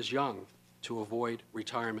worker is young to avoid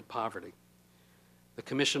retirement poverty. The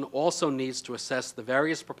Commission also needs to assess the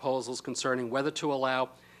various proposals concerning whether to allow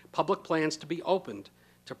public plans to be opened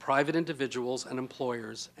to private individuals and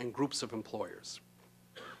employers and groups of employers.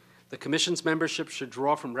 The Commission's membership should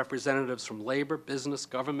draw from representatives from labor, business,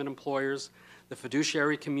 government employers, the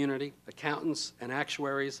fiduciary community, accountants and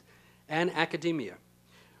actuaries, and academia,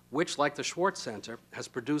 which, like the Schwartz Center, has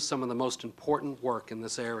produced some of the most important work in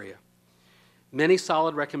this area. Many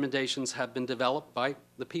solid recommendations have been developed by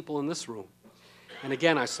the people in this room. And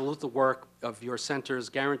again, I salute the work of your center's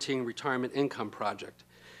Guaranteeing Retirement Income project.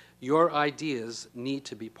 Your ideas need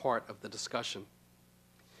to be part of the discussion.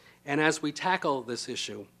 And as we tackle this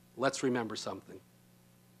issue, let's remember something.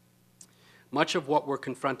 Much of what we're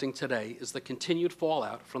confronting today is the continued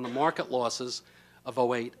fallout from the market losses of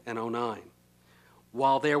 2008 and 2009.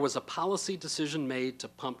 While there was a policy decision made to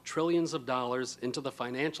pump trillions of dollars into the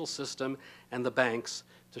financial system and the banks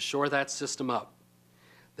to shore that system up,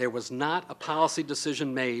 there was not a policy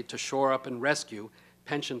decision made to shore up and rescue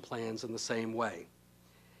pension plans in the same way.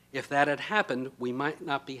 If that had happened, we might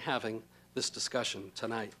not be having this discussion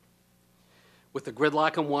tonight. With the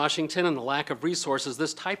gridlock in Washington and the lack of resources,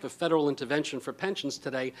 this type of federal intervention for pensions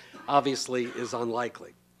today obviously is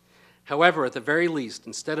unlikely. However, at the very least,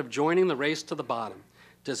 instead of joining the race to the bottom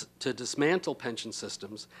to dismantle pension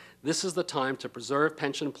systems, this is the time to preserve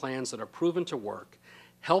pension plans that are proven to work,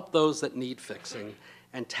 help those that need fixing,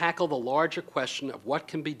 and tackle the larger question of what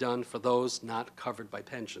can be done for those not covered by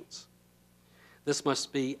pensions. This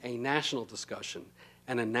must be a national discussion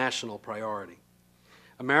and a national priority.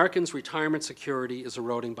 Americans' retirement security is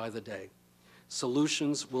eroding by the day.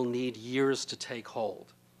 Solutions will need years to take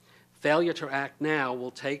hold. Failure to act now will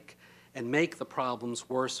take and make the problems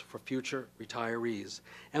worse for future retirees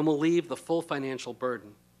and will leave the full financial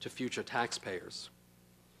burden to future taxpayers.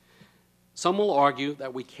 Some will argue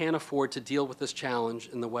that we can't afford to deal with this challenge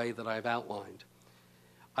in the way that I've outlined.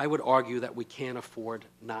 I would argue that we can't afford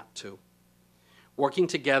not to. Working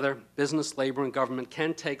together, business, labor, and government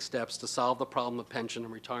can take steps to solve the problem of pension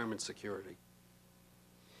and retirement security.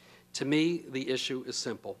 To me, the issue is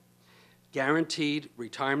simple. Guaranteed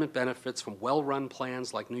retirement benefits from well-run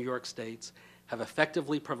plans like New York State's have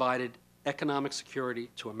effectively provided economic security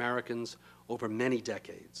to Americans over many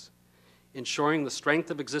decades. Ensuring the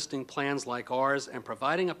strength of existing plans like ours and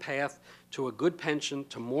providing a path to a good pension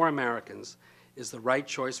to more Americans is the right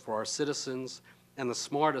choice for our citizens and the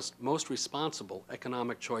smartest, most responsible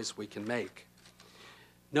economic choice we can make.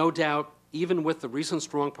 No doubt, even with the recent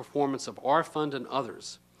strong performance of our fund and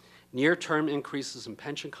others, near-term increases in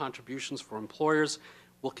pension contributions for employers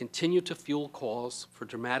will continue to fuel calls for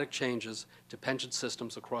dramatic changes to pension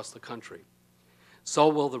systems across the country. So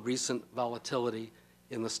will the recent volatility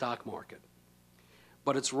in the stock market.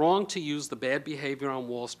 But it's wrong to use the bad behavior on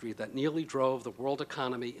Wall Street that nearly drove the world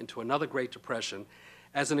economy into another Great Depression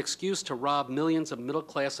as an excuse to rob millions of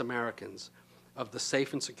middle-class Americans of the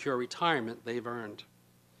safe and secure retirement they've earned.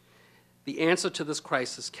 The answer to this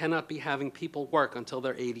crisis cannot be having people work until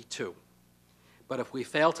they're 82. But if we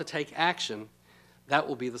fail to take action, that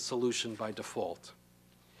will be the solution by default.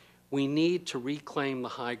 We need to reclaim the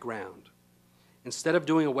high ground. Instead of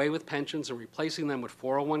doing away with pensions and replacing them with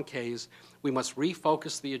 401ks, we must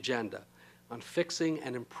refocus the agenda on fixing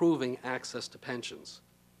and improving access to pensions.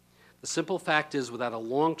 The simple fact is, without a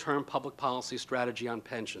long-term public policy strategy on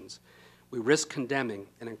pensions, we risk condemning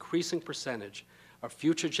an increasing percentage of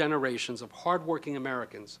future generations of hardworking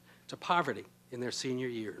Americans to poverty in their senior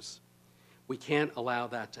years. We can't allow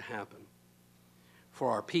that to happen.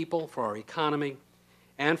 For our people, for our economy,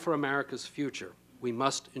 and for America's future, we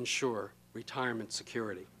must ensure retirement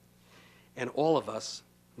security. And all of us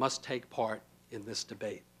must take part in this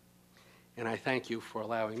debate. And I thank you for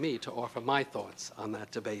allowing me to offer my thoughts on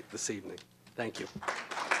that debate this evening. Thank you.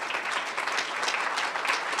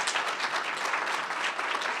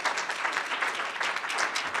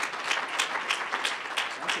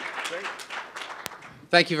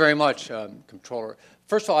 Thank you very much, Comptroller.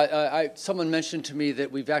 First of all, someone mentioned to me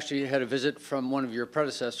that we've actually had a visit from one of your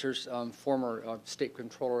predecessors, former State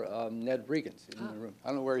Comptroller Ned Regan's in the room. I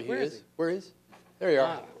don't know where he is. Where is he? There you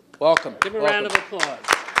are. Welcome. Give him a round of applause.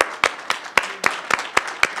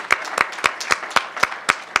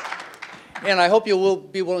 And I hope you will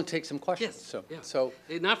be willing to take some questions. Yes. So, Yeah. so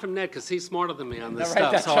Not from Ned, because he's smarter than me on this Right,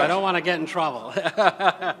 stuff, that's so right. I don't want to get in trouble.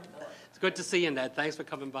 It's good to see you, Ned. Thanks for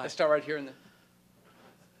coming by. let's start right here in the.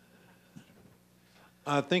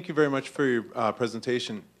 Thank you very much for your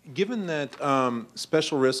presentation. Given that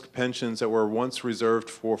special risk pensions that were once reserved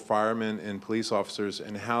for firemen and police officers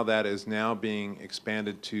and how that is now being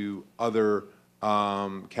expanded to other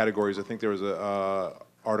categories, I think there was a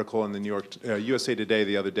article in the New York USA Today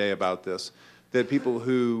the other day about this, that people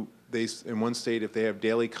who, in one state, if they have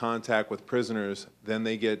daily contact with prisoners, then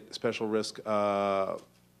they get special risk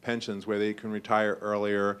pensions where they can retire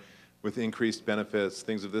earlier with increased benefits,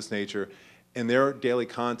 things of this nature. And their daily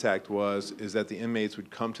contact is that the inmates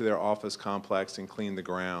would come to their office complex and clean the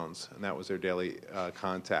grounds, and that was their daily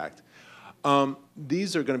contact.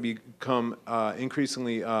 These are going to become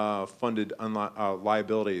increasingly funded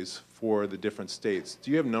liabilities for the different states. Do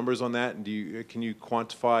you have numbers on that, and can you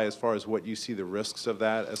quantify as far as what you see the risks of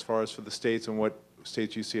that as far as for the states, and what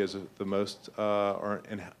states you see as the most are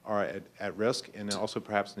at risk, and also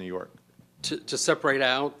perhaps New York? To separate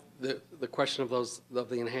out the question of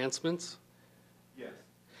the enhancements?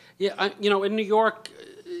 Yeah, in New York,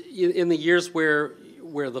 in the years where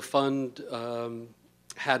the fund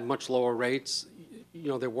had much lower rates,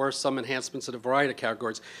 there were some enhancements in a variety of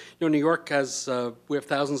categories. New York we have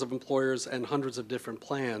thousands of employers and hundreds of different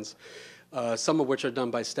plans, some of which are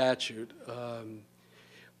done by statute.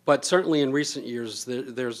 But certainly in recent years,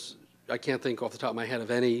 I can't think off the top of my head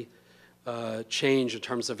of any change in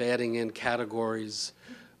terms of adding in categories,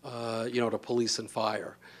 to police and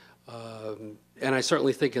fire. And I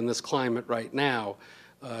certainly think in this climate right now,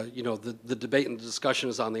 the debate and the discussion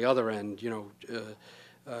is on the other end,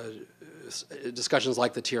 discussions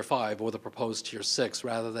like the Tier 5 or the proposed Tier 6,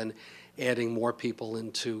 rather than adding more people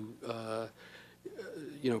into,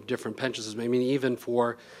 different pensions. I mean, even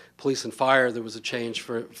for police and fire, there was a change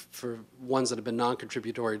for ones that have been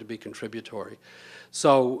non-contributory to be contributory.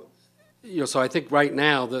 So, so I think right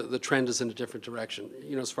now the trend is in a different direction.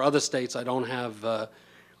 As for other states, I don't have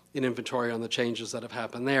an inventory on the changes that have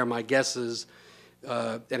happened there. My guess is,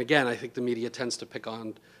 and again, I think the media tends to pick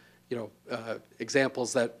on,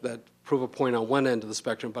 examples that prove a point on one end of the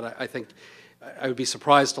spectrum, but I think I would be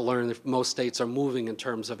surprised to learn if most states are moving in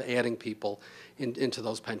terms of adding people into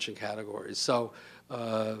those pension categories. So,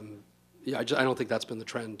 yeah, I don't think that's been the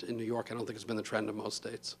trend in New York. I don't think it's been the trend in most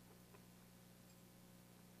states.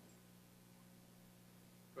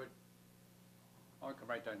 Good. I'll come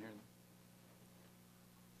right down here.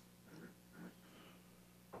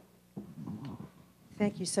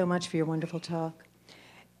 Thank you so much for your wonderful talk.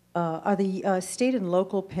 Are the state and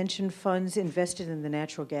local pension funds invested in the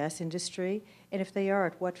natural gas industry? And if they are,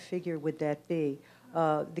 at what figure would that be?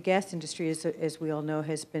 The gas industry, as we all know,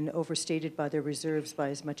 has been overstated by their reserves by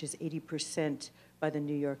as much as 80% by the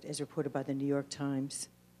New York, as reported by the New York Times.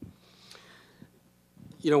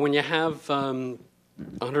 When you have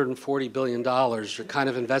 $140 billion, you're kind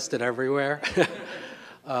of invested everywhere.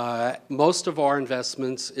 Most of our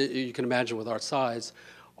investments, you can imagine with our size,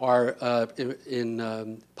 are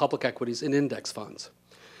in public equities in index funds.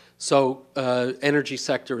 So energy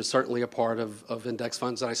sector is certainly a part of index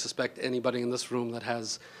funds, and I suspect anybody in this room that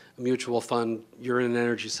has a mutual fund, you're in an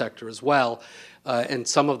energy sector as well. And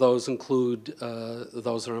some of those include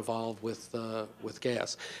those that are involved with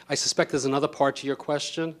gas. I suspect there's another part to your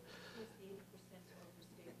question.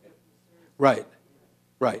 Right,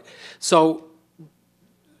 right. So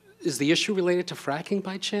is the issue related to fracking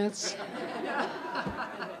by chance?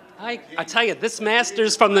 I tell you, this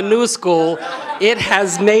master's from the New School, it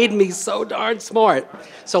has made me so darn smart.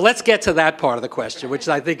 So let's get to that part of the question, which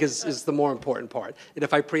I think is the more important part. And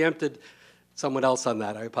if I preempted someone else on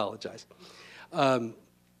that, I apologize. Again,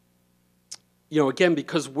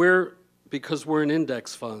 because we're in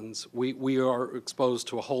index funds, we are exposed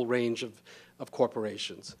to a whole range of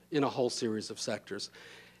corporations in a whole series of sectors.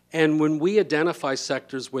 And when we identify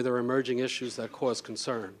sectors where there are emerging issues that cause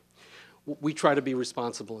concern, we try to be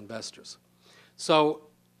responsible investors. So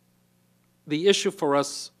the issue for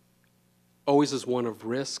us always is one of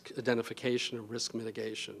risk identification and risk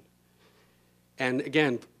mitigation. And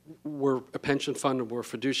again, we're a pension fund and we're a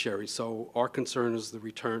fiduciary, so our concern is the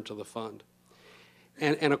return to the fund.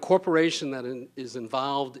 And a corporation that is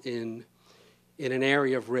involved in an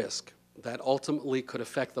area of risk that ultimately could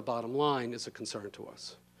affect the bottom line is a concern to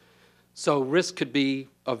us. So risk could be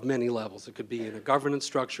of many levels. It could be in a governance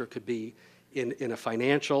structure. It could be in a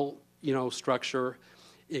financial, structure.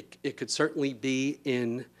 It could certainly be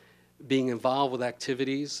in being involved with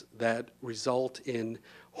activities that result in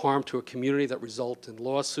harm to a community, that result in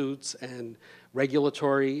lawsuits and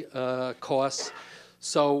regulatory costs.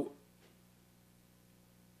 So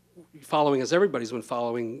as everybody's been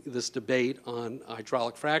following this debate on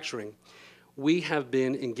hydraulic fracturing, we have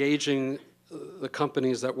been engaging the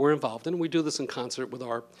companies that we're involved in, and we do this in concert with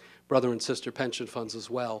our brother and sister pension funds as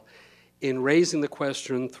well, in raising the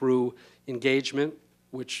question through engagement,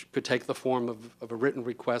 which could take the form of a written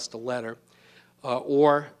request, a letter,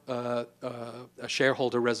 or a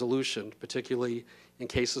shareholder resolution, particularly in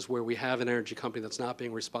cases where we have an energy company that's not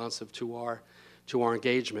being responsive to our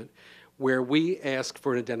engagement, where we ask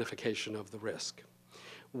for an identification of the risk.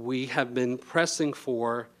 We have been pressing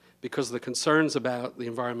for, because of the concerns about the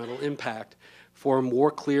environmental impact, for a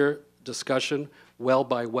more clear discussion, well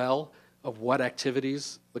by well, of what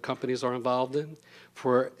activities the companies are involved in,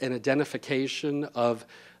 for an identification of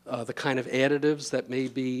the kind of additives that may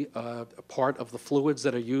be a part of the fluids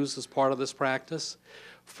that are used as part of this practice,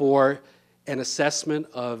 for an assessment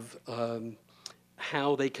of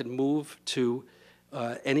how they can move to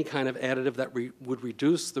any kind of additive that would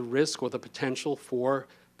reduce the risk or the potential for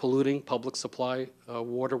polluting public supply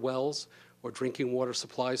water wells or drinking water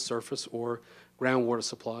supplies, surface or groundwater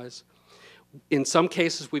supplies. In some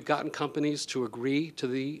cases, we've gotten companies to agree to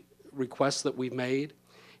the requests that we've made.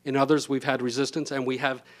 In others, we've had resistance, and we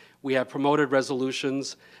have promoted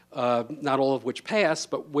resolutions, not all of which pass,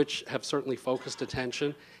 but which have certainly focused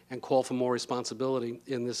attention and call for more responsibility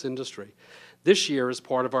in this industry. This year, as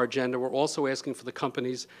part of our agenda, we're also asking for the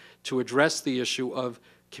companies to address the issue of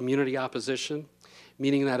community opposition,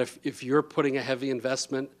 meaning that if you're putting a heavy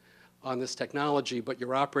investment on this technology, but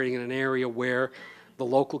you're operating in an area where the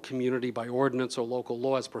local community by ordinance or local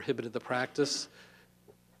law has prohibited the practice,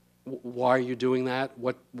 why are you doing that?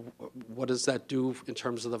 What does that do in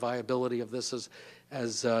terms of the viability of this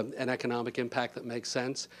as an economic impact that makes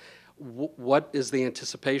sense? What is the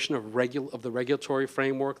anticipation of the regulatory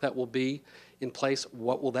framework that will be in place?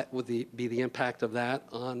 What will be the impact of that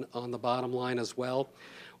on the bottom line as well?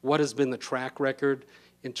 what has been the track record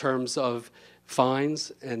in terms of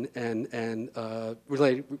fines and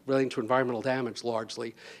relating to environmental damage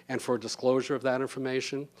largely, and for disclosure of that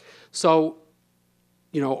information. So,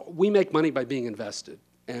 you know, we make money by being invested,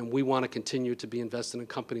 and we want to continue to be invested in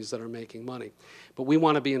companies that are making money. But we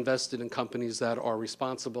want to be invested in companies that are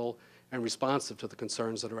responsible and responsive to the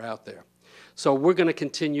concerns that are out there. So we're going to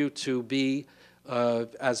continue to be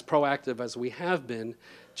as proactive as we have been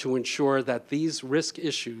to ensure that these risk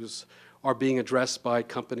issues are being addressed by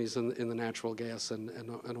companies in the natural gas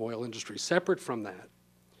and oil industry. Separate from that,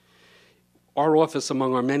 our office,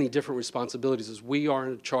 among our many different responsibilities, is we are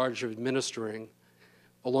in charge of administering,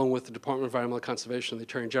 along with the Department of Environmental Conservation and the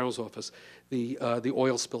Attorney General's office, the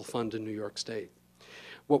oil spill fund in New York State.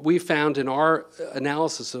 What we found in our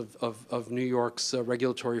analysis of New York's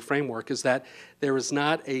regulatory framework is that there is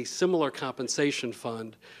not a similar compensation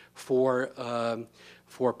fund for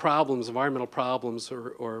problems, environmental problems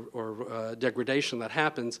or degradation that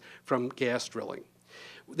happens from gas drilling.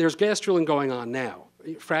 There's gas drilling going on now.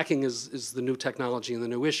 Fracking is the new technology and the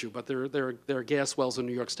new issue, but there are gas wells in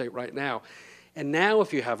New York State right now. And now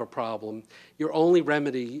if you have a problem, your only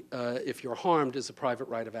remedy if you're harmed is a private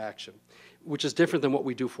right of action, which is different than what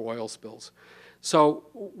we do for oil spills. So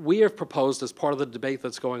we have proposed, as part of the debate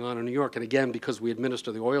that's going on in New York, and again, because we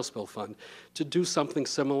administer the oil spill fund, to do something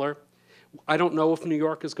similar. I don't know if New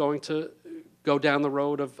York is going to go down the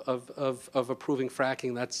road of approving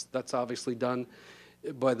fracking. That's obviously done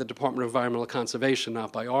by the Department of Environmental Conservation,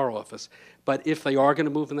 not by our office. But if they are going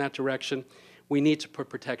to move in that direction, we need to put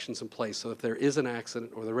protections in place so if there is an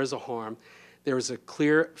accident or there is a harm, there is a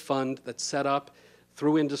clear fund that's set up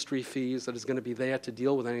through industry fees that is going to be there to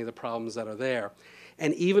deal with any of the problems that are there.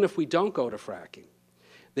 And even if we don't go to fracking,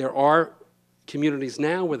 there are communities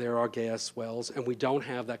now where there are gas wells, and we don't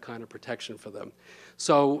have that kind of protection for them.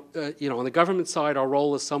 So, you know, on the government side, our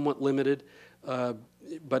role is somewhat limited,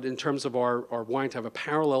 but in terms of our wanting to have a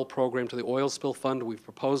parallel program to the oil spill fund, we've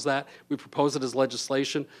proposed that. We propose it as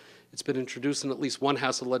legislation. It's been introduced in at least one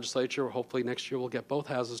house of the legislature. Hopefully next year we'll get both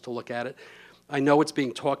houses to look at it. I know it's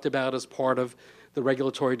being talked about as part of the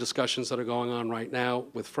regulatory discussions that are going on right now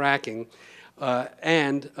with fracking.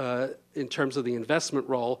 In terms of the investment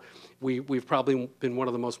role, we've probably been one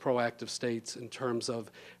of the most proactive states in terms of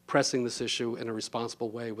pressing this issue in a responsible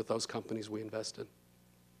way with those companies we invest in.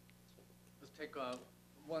 Let's take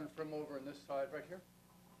one from over on this side right here.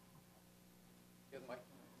 You have the mic.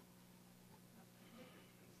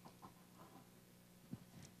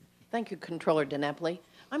 Thank you, Comptroller DiNapoli.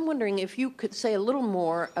 I'm wondering if you could say a little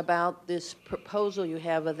more about this proposal you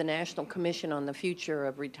have of the National Commission on the Future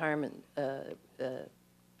of Retirement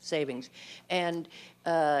Savings, and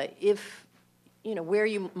if, you know, where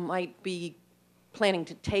you might be planning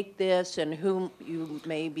to take this and whom you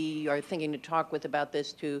maybe are thinking to talk with about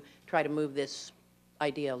this to try to move this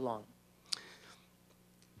idea along.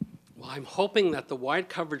 Well, I'm hoping that the wide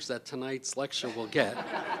coverage that tonight's lecture will get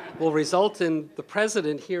will result in the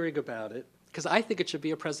president hearing about it, because I think it should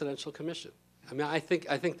be a presidential commission. I mean, I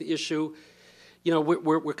think the issue, you know,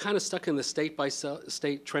 we're kind of stuck in the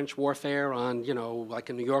state-by-state trench warfare on, you know, like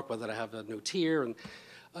in New York, whether to have a new tier, and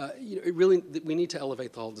you know, we need to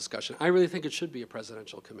elevate the whole discussion. I really think it should be a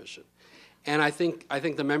presidential commission, and I think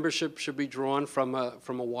the membership should be drawn from a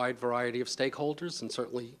wide variety of stakeholders, and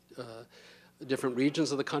certainly different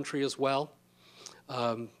regions of the country as well.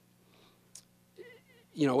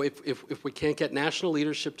 You know, if we can't get national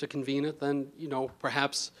leadership to convene it, then, you know,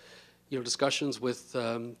 perhaps, you know, discussions with,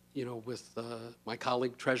 you know, with my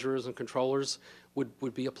colleague treasurers and controllers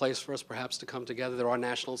would be a place for us perhaps to come together. There are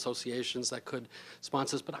national associations that could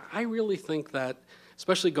sponsor this, but I really think that,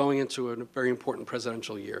 especially going into a very important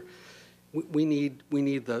presidential year, we need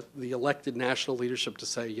the elected national leadership to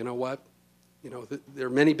say, you know what, you know, there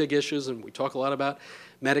are many big issues, and we talk a lot about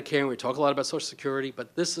Medicare, and we talk a lot about Social Security,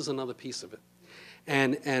 but this is another piece of it.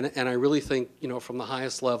 And I really think, you know, from the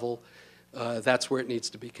highest level, that's where it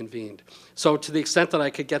needs to be convened. So to the extent that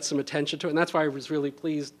I could get some attention to it, and that's why I was really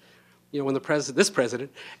pleased, you know, when this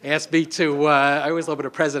president asked me to, I always love when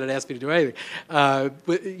a president asks me to do anything,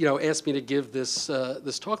 but, you know, asked me to give this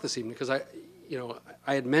talk this evening, because you know,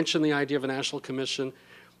 I had mentioned the idea of a national commission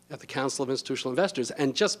at the Council of Institutional Investors,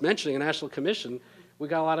 and just mentioning a national commission, we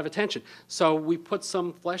got a lot of attention. So we put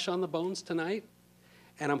some flesh on the bones tonight,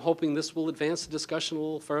 and I'm hoping this will advance the discussion a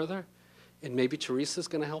little further, and maybe Teresa's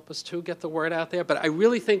going to help us too get the word out there. But I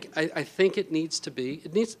really think, I think it needs to be,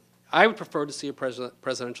 I would prefer to see a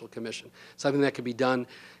presidential commission, something that could be done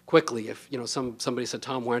quickly. If, you know, somebody said,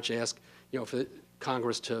 Tom, why don't you ask, you know, for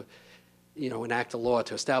Congress to, you know, enact a law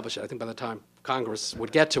to establish it. I think by the time Congress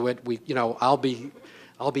would get to it, you know, I'll be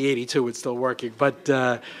I'll be 82 and still working.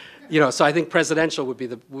 But, you know, so I think presidential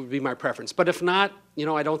would be my preference. But if not, you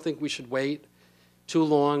know, I don't think we should wait too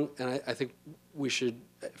long, and I think we should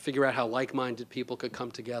figure out how like-minded people could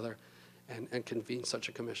come together and convene such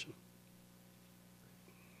a commission.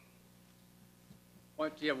 Do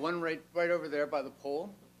you have one right over there by the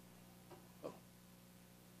poll? Oh.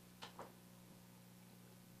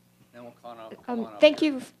 Then we'll come on up. Thank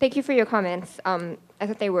you for your comments. I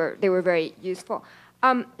thought they were very useful.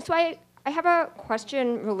 So I have a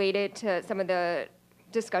question related to some of the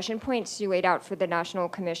discussion points you laid out for the National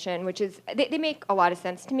Commission, which is, they make a lot of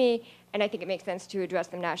sense to me, and I think it makes sense to address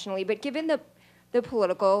them nationally. But given the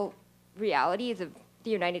political realities of the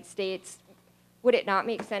United States, would it not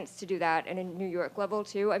make sense to do that at a New York level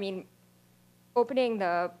too? I mean, opening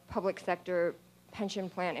the public sector pension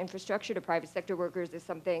plan infrastructure to private sector workers is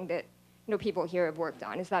something that, you know, people here have worked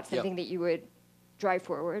on. Is that something that you would drive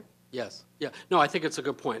forward? Yes. Yeah. No, I think it's a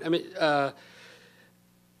good point. I mean,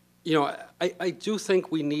 you know, I do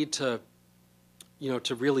think we need to, you know,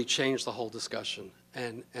 to really change the whole discussion.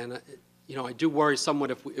 And you know, I do worry somewhat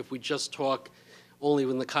if we just talk only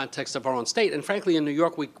in the context of our own state. And frankly, in New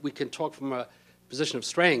York, we can talk from a position of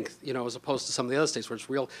strength, you know, as opposed to some of the other states where it's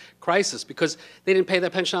real crisis, because they didn't pay their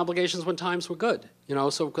pension obligations when times were good, you know,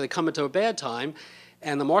 so they come into a bad time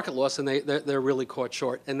and the market loss, and they're really caught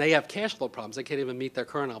short, and they have cash flow problems. They can't even meet their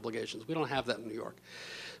current obligations. We don't have that in New York.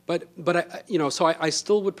 But you know, so I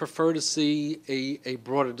still would prefer to see a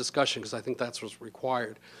broader discussion, because I think that's what's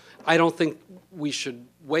required. I don't think we should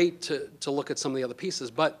wait to look at some of the other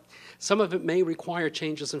pieces, but some of it may require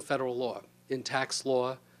changes in federal law, in tax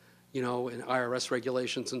law, you know, in IRS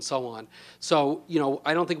regulations and so on. So, you know,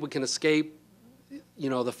 I don't think we can escape, you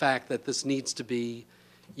know, the fact that this needs to be,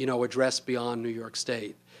 you know, addressed beyond New York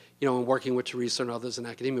State. You know, and working with Teresa and others in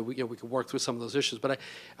academia, we could work through some of those issues. But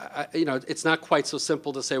you know, it's not quite so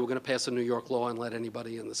simple to say we're going to pass a New York law and let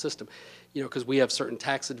anybody in the system, you know, because we have certain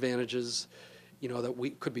tax advantages, you know, that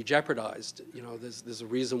we could be jeopardized. You know, there's a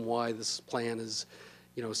reason why this plan is,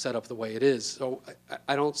 you know, set up the way it is. So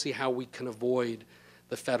I don't see how we can avoid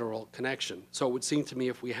the federal connection. So it would seem to me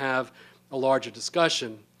if we have a larger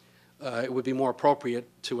discussion, it would be more appropriate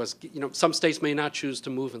to us. You know, some states may not choose to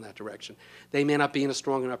move in that direction. They may not be in a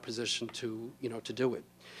strong enough position to, you know, to do it.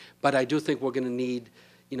 But I do think we're going to need,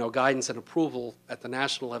 you know, guidance and approval at the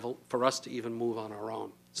national level for us to even move on our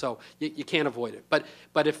own. So you can't avoid it. But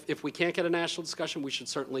if we can't get a national discussion, we should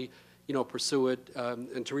certainly, you know, pursue it.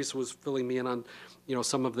 And Teresa was filling me in on, you know,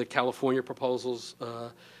 some of the California proposals.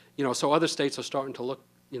 You know, so other states are starting to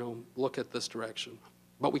look at this direction.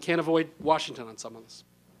 But we can't avoid Washington on some of this.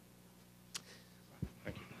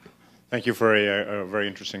 Thank you for a very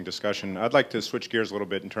interesting discussion. I'd like to switch gears a little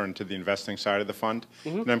bit and turn to the investing side of the fund.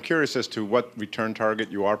 And I'm curious as to what return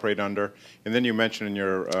target you operate under. And then you mentioned in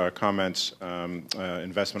your comments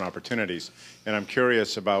investment opportunities. And I'm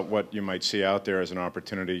curious about what you might see out there as an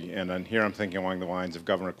opportunity. And then here I'm thinking along the lines of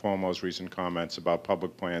Governor Cuomo's recent comments about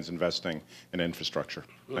public plans investing in infrastructure.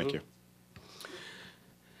 Thank you.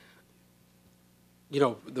 You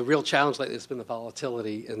know, the real challenge lately has been the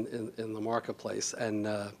volatility in the marketplace.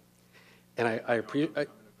 And I appreciate,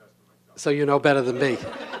 so you know better than me.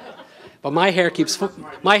 But my hair keeps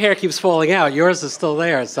falling out. Yours is still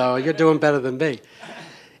there, so you're doing better than me.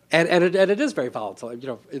 And it is very volatile. You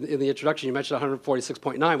know, in the introduction, you mentioned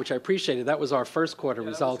 146.9, which I appreciated. That was our first quarter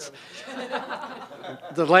results.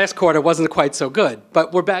 The last quarter wasn't quite so good,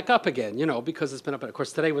 but we're back up again. You know, because it's been up. Of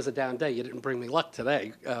course, today was a down day. You didn't bring me luck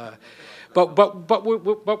today. But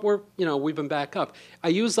we're you know, we've been back up. I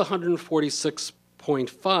use the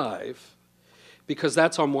 146.5. because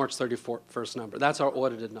that's our March 31st number. That's our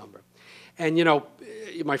audited number. And, you know,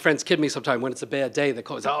 my friends kid me sometimes when it's a bad day. They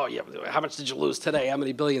call us, oh, yeah, how much did you lose today? How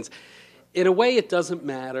many billions? In a way, it doesn't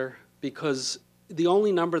matter because the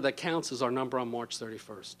only number that counts is our number on March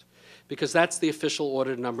 31st because that's the official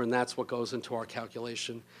audited number and that's what goes into our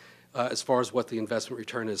calculation as far as what the investment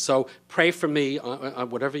return is. So pray for me on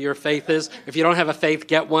whatever your faith is. If you don't have a faith,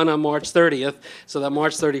 get one on March 30th so that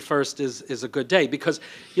March 31st is a good day because,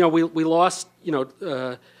 you know, we lost, you know,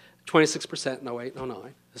 26% in 08 and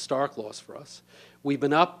 09, historic loss for us. We've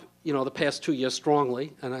been up, you know, the past 2 years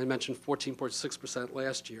strongly, and I mentioned 14.6%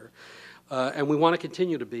 last year, and we want to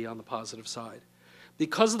continue to be on the positive side.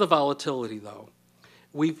 Because of the volatility, though,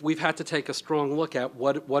 we've had to take a strong look at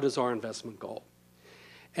what is our investment goal.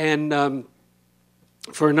 And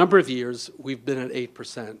for a number of years, we've been at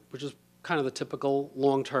 8%, which is kind of the typical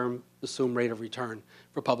long-term assumed rate of return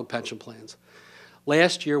for public pension plans.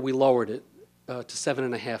 Last year, we lowered it to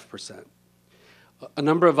 7.5%. A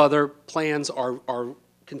number of other plans are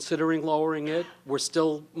considering lowering it. We're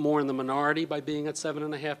still more in the minority by being at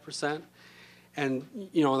 7.5%. And,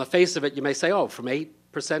 you know, on the face of it, you may say, oh, from 8%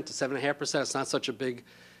 to 7.5%, it's not such a big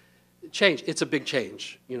change. It's a big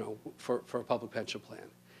change, you know, for a public pension plan.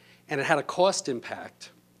 And it had a cost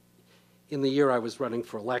impact in the year I was running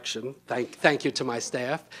for election, thank you to my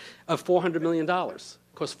staff, of $400 million. It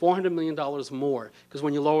costs $400 million more, because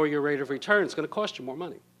when you lower your rate of return, it's going to cost you more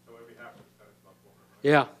money. So every half percent is about 400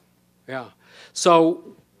 million. Yeah, yeah.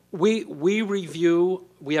 So we review,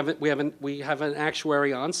 we have an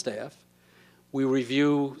actuary on staff. We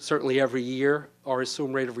review certainly every year our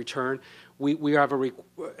assumed rate of return. We have a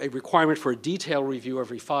requirement for a detailed review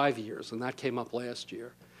every 5 years, and that came up last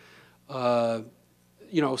year.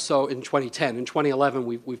 You know, so in 2010. In 2011,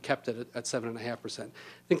 we've kept it at 7.5%. I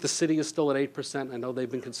think the city is still at 8%. I know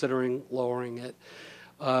they've been considering lowering it.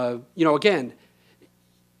 You know, again,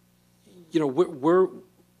 you know,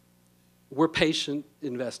 we're patient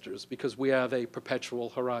investors because we have a perpetual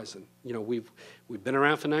horizon. You know, we've been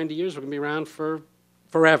around for 90 years. We're going to be around for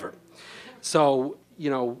forever. So, you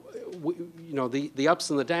know, the ups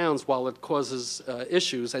and the downs, while it causes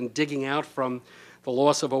issues, and digging out from the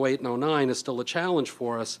loss of 08 and 09 is still a challenge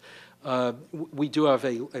for us, we do have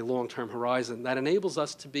a long-term horizon that enables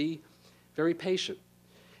us to be very patient.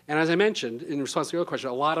 And as I mentioned, in response to your other question,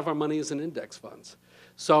 a lot of our money is in index funds.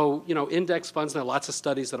 So, you know, index funds, there are lots of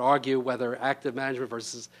studies that argue whether active management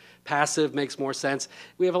versus passive makes more sense.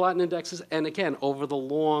 We have a lot in indexes, and again, over the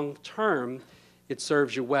long term, it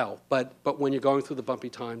serves you well. But when you're going through the bumpy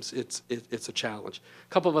times, it's a challenge. A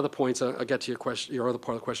couple of other points. I'll get to your question, your other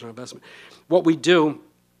part of the question on investment. What we do,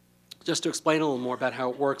 just to explain a little more about how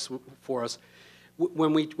it works for us,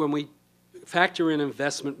 when we factor in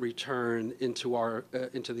investment return into our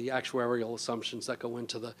into the actuarial assumptions that go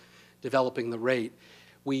into the developing the rate,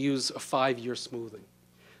 we use a 5-year smoothing.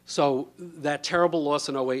 So that terrible loss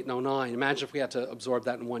in 08 and 09, imagine if we had to absorb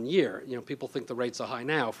that in 1 year. You know, people think the rates are high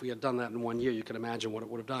now. If we had done that in 1 year, you can imagine what it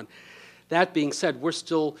would have done. That being said,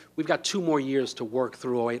 we've got 2 more years to work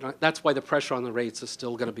through 08. That's why the pressure on the rates is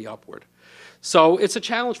still going to be upward. So it's a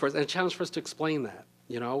challenge for us, and a challenge for us to explain that,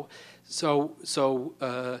 you know. So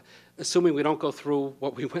assuming we don't go through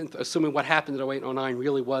what we went through, assuming what happened in 08 and 09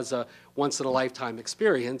 really was a once-in-a-lifetime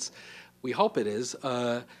experience, we hope it is,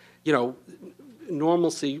 you know,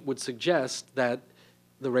 normalcy would suggest that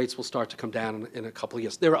the rates will start to come down in a couple of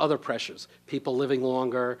years. There are other pressures, people living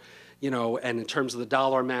longer, you know, and in terms of the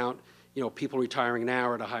dollar amount, you know, people retiring now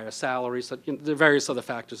are at a higher salary. So you know, there are various other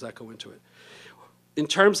factors that go into it. In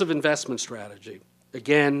terms of investment strategy,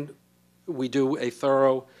 again, we do a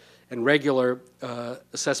thorough and regular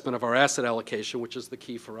assessment of our asset allocation, which is the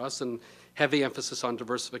key for us, and heavy emphasis on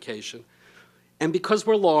diversification. And because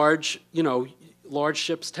we're large, you know, large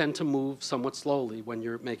ships tend to move somewhat slowly when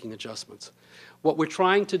you're making adjustments. What we're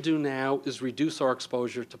trying to do now is reduce our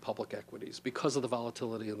exposure to public equities because of the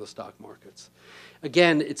volatility in the stock markets.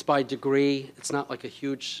 Again, it's by degree. It's not like a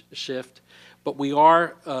huge shift, but we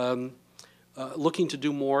are looking to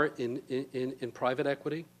do more in private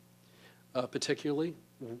equity, particularly,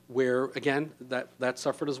 where, again, that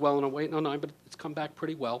suffered as well in 08 and 09, but it's come back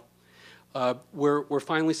pretty well. We're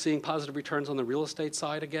finally seeing positive returns on the real estate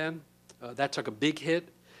side again. That took a big hit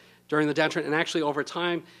during the downturn, and actually over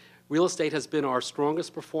time, real estate has been our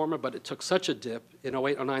strongest performer, but it took such a dip in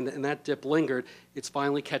 08, 09, and that dip lingered. It's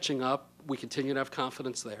finally catching up. We continue to have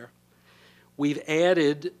confidence there. We've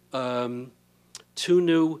added 2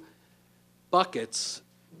 new buckets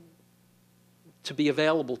to be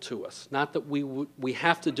available to us. Not that we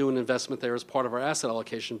have to do an investment there as part of our asset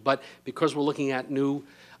allocation, but because we're looking at new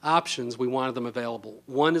options, we wanted them available.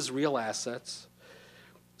 One is real assets.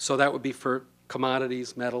 So that would be for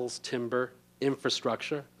commodities, metals, timber,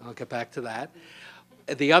 infrastructure. I'll get back to that.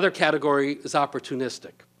 The other category is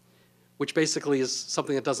opportunistic, which basically is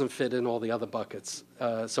something that doesn't fit in all the other buckets.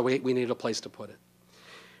 So we need a place to put it.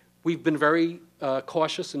 We've been very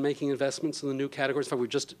cautious in making investments in the new categories. In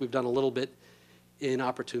fact, we've done a little bit in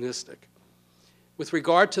opportunistic. With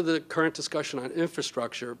regard to the current discussion on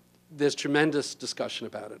infrastructure, there's tremendous discussion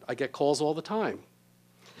about it. I get calls all the time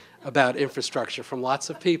about infrastructure from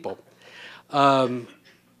lots of people.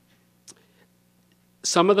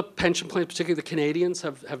 Some of the pension plans, particularly the Canadians,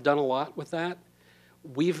 have done a lot with that.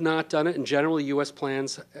 We've not done it, and generally U.S.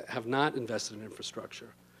 plans have not invested in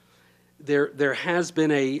infrastructure. There has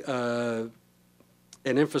been an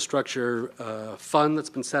infrastructure fund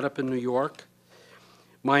that's been set up in New York.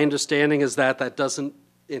 My understanding is that doesn't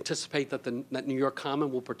anticipate that that New York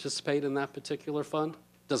Common will participate in that particular fund.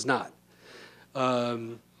 Does not.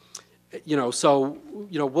 You know, so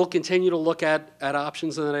you know, we'll continue to look at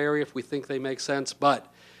options in that area if we think they make sense.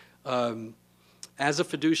 But as a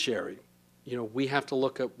fiduciary, we have to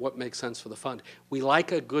look at what makes sense for the fund. We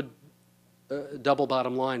like a good double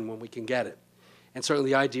bottom line when we can get it. And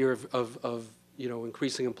certainly the idea of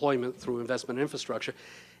increasing employment through investment in infrastructure,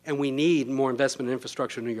 and we need more investment in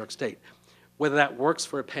infrastructure in New York State. Whether that works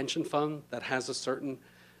for a pension fund that has a certain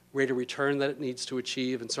rate of return that it needs to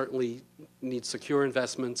achieve and certainly needs secure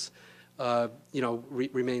investments,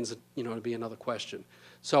 remains, to be another question.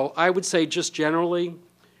 So I would say just generally,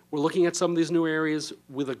 we're looking at some of these new areas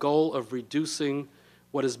with a goal of reducing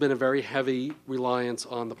what has been a very heavy reliance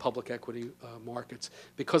on the public equity markets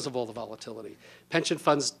because of all the volatility. Pension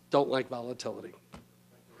funds don't like volatility.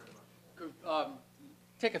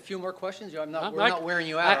 Take a few more questions. We're not wearing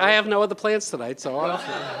you out. I have no other plans tonight, so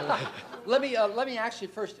Let me actually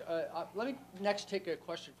first. Let me next take a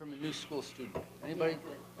question from a new school student. Anybody?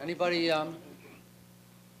 Anybody?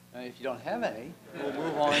 If you don't have any, we'll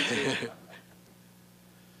move on to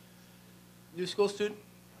new school student.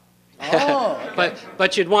 Oh, okay.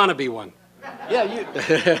 but you'd want to be one. Yeah,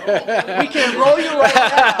 we can roll you right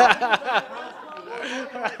now.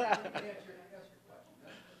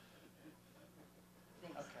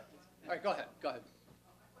 All right, go ahead. Go ahead.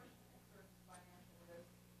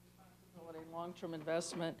 Long-term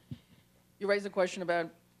investment. You raised a question about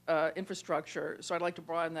infrastructure, so I'd like to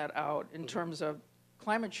broaden that out in terms of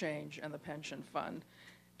climate change and the pension fund.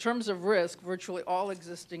 In terms of risk, virtually all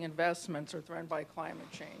existing investments are threatened by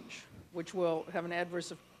climate change, which will have an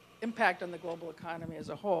adverse impact on the global economy as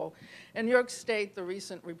a whole. In New York State, the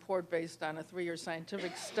recent report based on a 3-year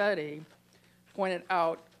scientific study pointed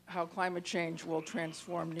out how climate change will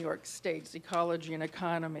transform New York State's ecology and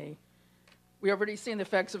economy. We've already seen the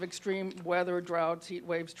effects of extreme weather, droughts, heat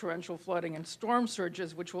waves, torrential flooding, and storm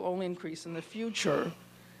surges, which will only increase in the future.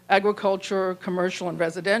 Agriculture, commercial and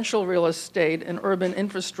residential real estate, and urban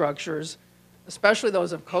infrastructures, especially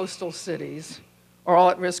those of coastal cities, are all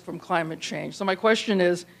at risk from climate change. So my question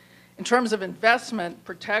is, in terms of investment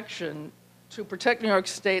protection, to protect New York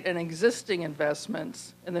State and existing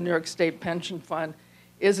investments in the New York State Pension Fund,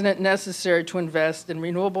 isn't it necessary to invest in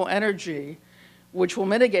renewable energy, which will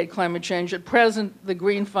mitigate climate change? At present, the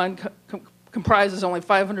Green Fund comprises only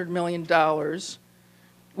 $500 million,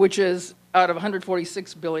 which is out of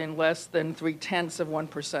 $146 billion, less than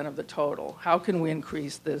 0.3% of the total. How can we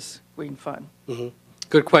increase this Green Fund? Mm-hmm.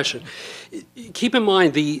 Good question. Keep in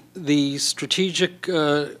mind the strategic,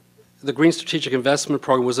 the Green Strategic Investment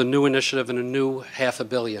Program was a new initiative and a new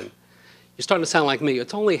 $500 million. You're starting to sound like me.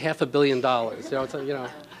 It's only $500 million.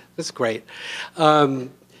 That's great.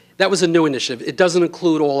 That was a new initiative. It doesn't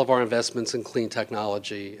include all of our investments in clean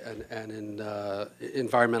technology and in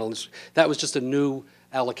environmental industry. That was just a new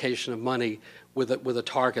allocation of money with a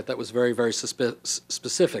target that was very, very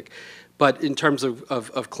specific. But in terms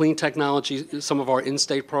of clean technology, some of our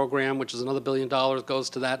in-state program, which is another $1 billion, goes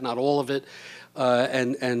to that, not all of it.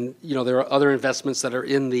 And there are other investments that are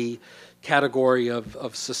in the category of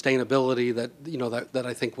sustainability that, that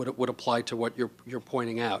I think would apply to what you're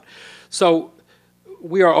pointing out. So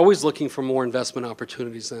we are always looking for more investment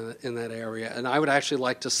opportunities in that area. And I would actually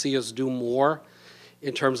like to see us do more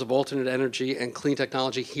in terms of alternate energy and clean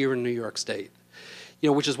technology here in New York State.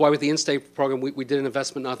 Which is why with the in-state program, we did an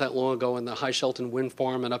investment not that long ago in the High Shelton Wind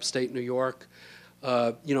Farm in upstate New York.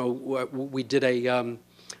 We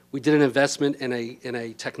did an investment in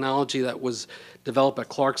a technology that was developed at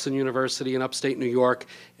Clarkson University in upstate New York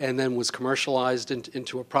and then was commercialized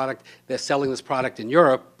into a product. They're selling this product in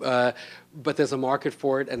Europe, but there's a market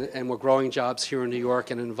for it, and we're growing jobs here in New York,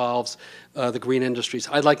 and it involves the green industries.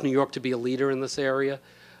 I'd like New York to be a leader in this area,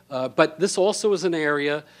 but this also is an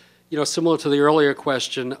area, similar to the earlier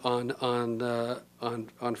question on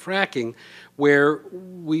fracking, where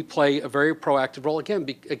we play a very proactive role,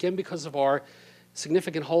 again because of our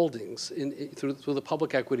significant holdings through the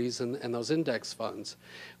public equities and those index funds.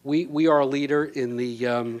 We are a leader in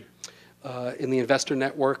the investor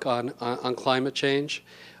network on climate change.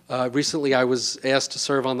 Recently, I was asked to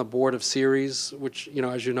serve on the board of Ceres, which,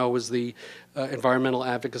 as you know, is the environmental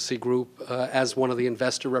advocacy group, as one of the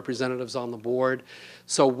investor representatives on the board.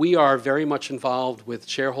 So we are very much involved with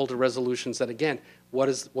shareholder resolutions that, again, what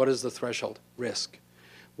is the threshold? Risk.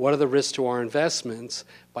 What are the risks to our investments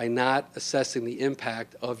by not assessing the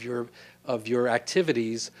impact of your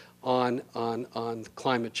activities on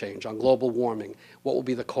climate change, on global warming? What will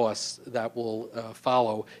be the costs that will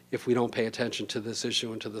follow if we don't pay attention to this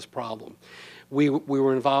issue and to this problem? We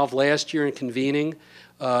were involved last year in convening,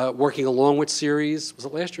 working along with Ceres, was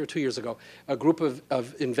it last year or 2 years ago, a group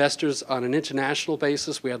of investors on an international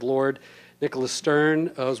basis. We had Lord Nicholas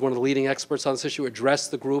Stern, who's one of the leading experts on this issue, address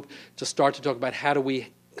the group to start to talk about how do we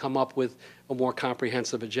come up with a more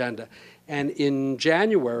comprehensive agenda. And in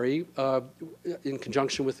January, in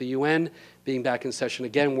conjunction with the UN, being back in session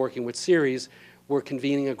again, working with Ceres, we're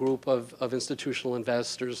convening a group of institutional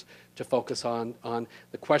investors to focus on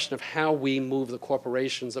the question of how we move the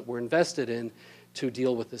corporations that we're invested in to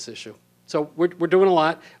deal with this issue. So we're doing a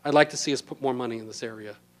lot. I'd like to see us put more money in this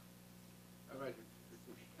area.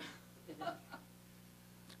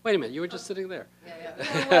 Wait a minute, you were just sitting there.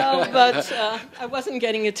 Well, but I wasn't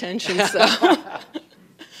getting attention, so.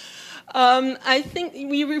 I think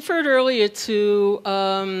we referred earlier to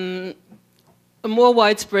a more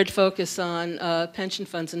widespread focus on pension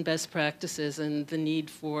funds and best practices and the need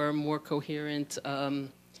for more coherent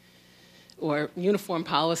or uniform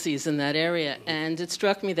policies in that area. And it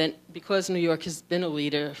struck me that because New York has been a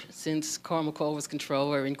leader since Carl McCall was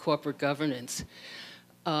controller in corporate governance,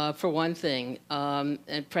 for one thing,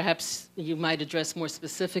 and perhaps you might address more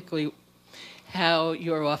specifically how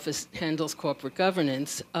your office handles corporate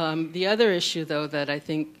governance. The other issue, though, that I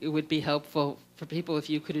think it would be helpful for people if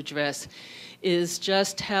you could address is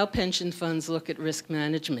just how pension funds look at risk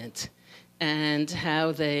management and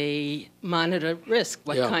how they monitor risk,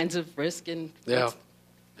 what kinds of risk, and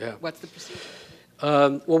what's the procedure?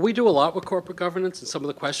 Well, we do a lot with corporate governance, and some of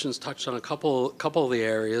the questions touched on a couple of the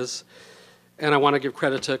areas. And I want to give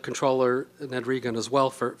credit to Comptroller Ned Regan as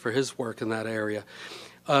well for his work in that area.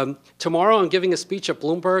 Tomorrow I'm giving a speech at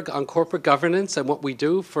Bloomberg on corporate governance and what we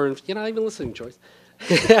do for, you're not even listening, Joyce.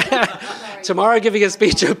 Tomorrow I'm giving a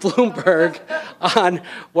speech at Bloomberg on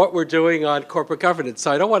what we're doing on corporate governance.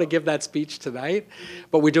 So I don't want to give that speech tonight,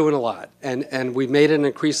 but we're doing a lot. And we've made it an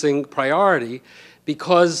increasing priority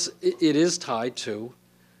because it is tied to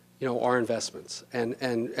our investments,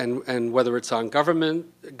 and whether it's on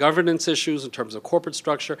governance issues in terms of corporate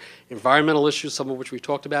structure, environmental issues, some of which we've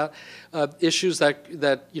talked about, issues that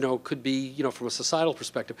could be from a societal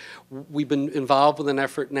perspective. We've been involved with an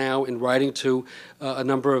effort now in writing to a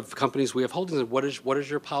number of companies we have holdings. What is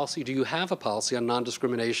your policy? Do you have a policy on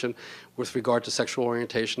non-discrimination with regard to sexual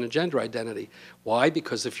orientation and gender identity? Why?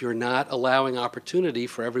 Because if you're not allowing opportunity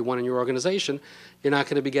for everyone in your organization, you're not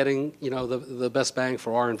going to be getting, the best bang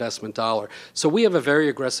for our investment dollar. So we have a very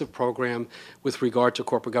aggressive program with regard to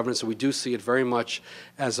corporate governance, and we do see it very much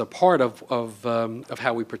as a part of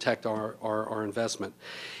how we protect our investment.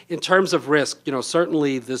 In terms of risk,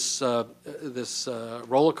 certainly this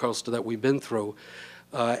roller coaster that we've been through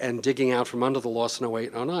and digging out from under the loss in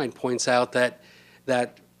 08 and 09 points out that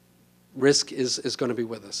risk is going to be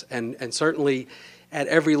with us, and certainly at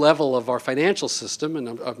every level of our financial system, and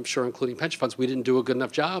I'm sure including pension funds, we didn't do a good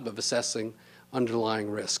enough job of assessing underlying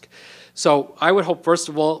risk. So I would hope, first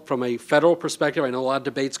of all, from a federal perspective, I know a lot of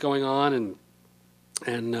debates going on,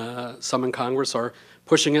 and some in Congress are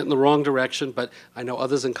pushing it in the wrong direction, but I know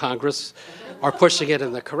others in Congress are pushing it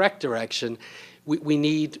in the correct direction. We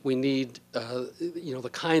need the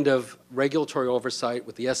kind of regulatory oversight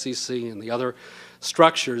with the SEC and the other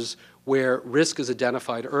structures where risk is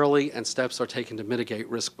identified early and steps are taken to mitigate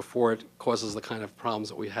risk before it causes the kind of problems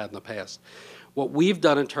that we had in the past. What we've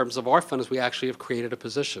done in terms of our fund is we actually have created a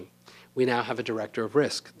position. We now have a director of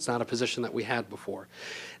risk. It's not a position that we had before.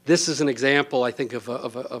 This is an example, I think, of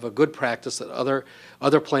a good practice that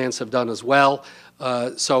other plans have done as well.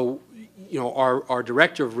 So, our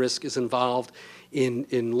director of risk is involved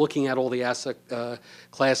in looking at all the asset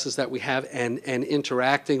classes that we have and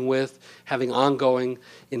interacting with, having ongoing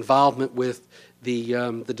involvement with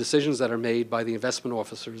the decisions that are made by the investment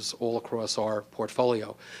officers all across our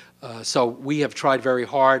portfolio. So we have tried very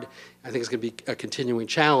hard. I think it's going to be a continuing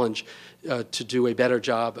challenge to do a better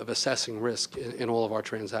job of assessing risk in all of our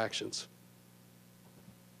transactions.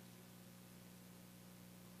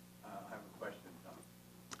 I have a question,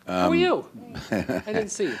 Who Tom. are you? I didn't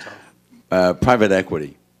see you, Tom. Private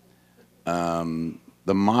equity.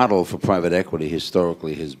 The model for private equity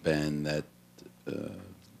historically has been that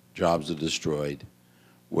jobs are destroyed,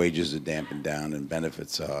 wages are dampened down, and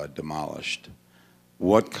benefits are demolished.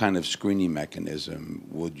 What kind of screening mechanism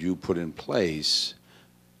would you put in place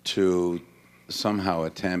to somehow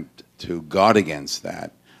attempt to guard against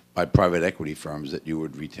that by private equity firms that you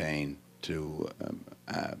would retain to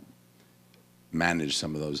manage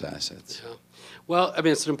some of those assets? Yeah. Well, I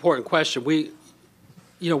mean, it's an important question. We're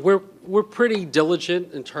pretty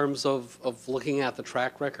diligent in terms of looking at the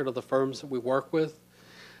track record of the firms that we work with.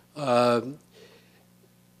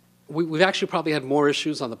 We've actually probably had more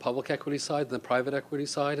issues on the public equity side than the private equity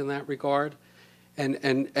side in that regard.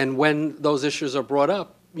 And when those issues are brought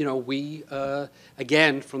up, we,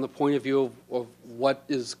 again, from the point of view of what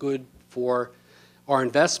is good for our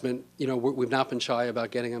investment, we've not been shy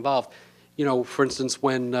about getting involved. For instance,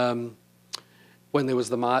 when when there was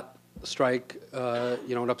the Mott strike,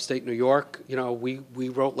 in upstate New York, we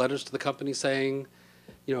wrote letters to the company saying,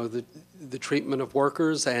 the treatment of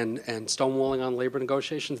workers and stonewalling on labor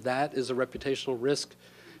negotiations, that is a reputational risk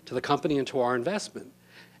to the company and to our investment.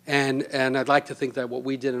 And I'd like to think that what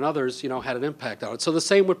we did and others, had an impact on it. So the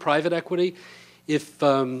same with private equity. If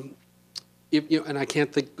and I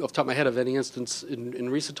can't think off the top of my head of any instance in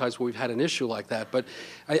recent times where we've had an issue like that, but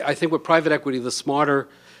I think with private equity, the smarter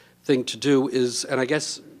thing to do is, and I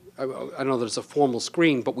guess, I don't know that it's a formal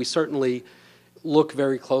screen, but we certainly look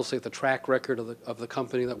very closely at the track record of the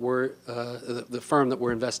company that we're, the firm that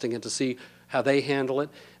we're investing in to see how they handle it.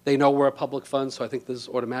 They know we're a public fund, so I think there's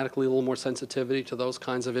automatically a little more sensitivity to those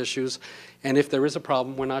kinds of issues. And if there is a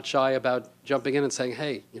problem, we're not shy about jumping in and saying,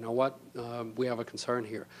 hey, you know what, we have a concern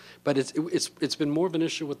here. But it's been more of an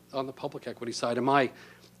issue on the public equity side, in my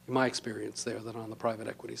experience there, than on the private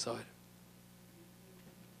equity side.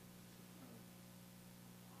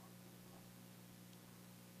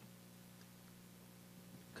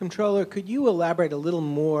 Comptroller, could you elaborate a little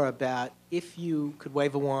more about if you could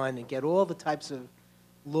wave a wand and get all the types of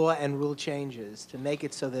law and rule changes to make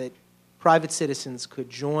it so that private citizens could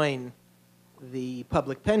join the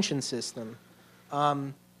public pension system,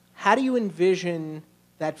 how do you envision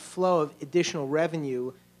that flow of additional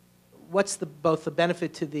revenue? What's both the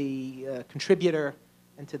benefit to the contributor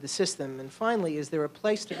and to the system? And finally, is there a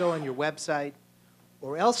place to go on your website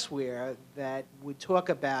or elsewhere that would talk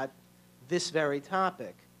about this very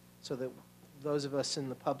topic, so that those of us in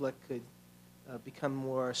the public could become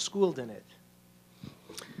more schooled in it?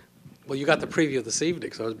 Well, you got the preview this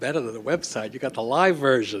evening, so it's better than the website. You got the live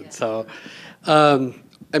version. Yeah. So,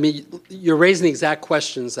 I mean, you're raising the exact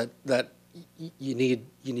questions that you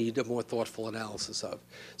need a more thoughtful analysis of.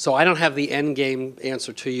 So I don't have the end game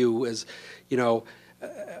answer to you as,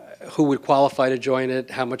 who would qualify to join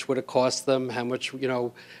it, how much would it cost them, how much,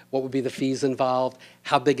 what would be the fees involved,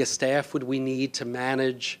 how big a staff would we need to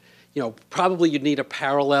manage. Probably you'd need a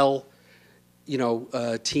parallel,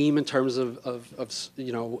 team in terms of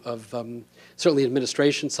certainly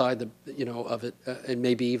administration side, of it, and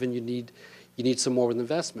maybe even you need some more with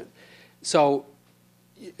investment. So,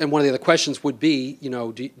 and one of the other questions would be,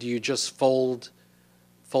 do you just fold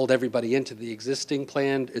everybody into the existing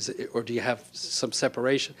plan, or do you have some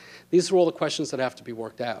separation? These are all the questions that have to be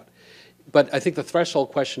worked out. But I think the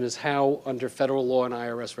threshold question is how, under federal law and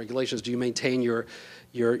IRS regulations, do you maintain your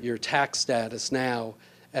tax status now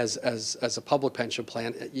as a public pension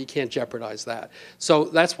plan? You can't jeopardize that. So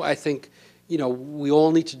that's why I think, we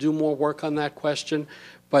all need to do more work on that question.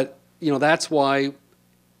 But, that's why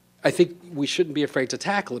I think we shouldn't be afraid to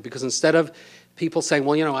tackle it, because instead of people saying,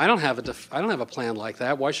 well, I don't have a plan like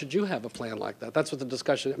that. Why should you have a plan like that? That's what the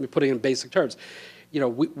discussion, putting it in basic terms.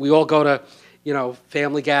 We all go to,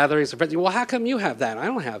 family gatherings. Well, how come you have that? I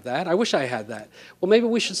don't have that. I wish I had that. Well, maybe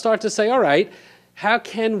we should start to say, all right, how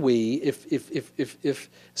can we, if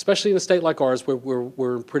especially in a state like ours where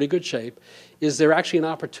we're in pretty good shape, is there actually an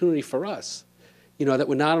opportunity for us, that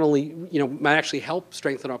would not only, might actually help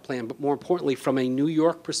strengthen our plan, but more importantly, from a New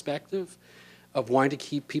York perspective, of wanting to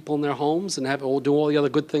keep people in their homes and do all the other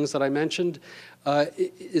good things that I mentioned,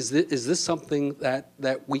 is this something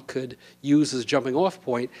that we could use as a jumping off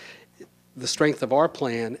point, the strength of our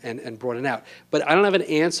plan, and broaden out? But I don't have an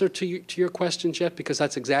answer to your question, Jeff, because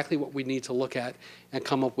that's exactly what we need to look at and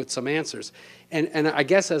come up with some answers. And I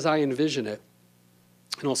guess as I envision it,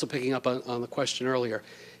 and also picking up on the question earlier,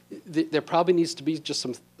 there probably needs to be just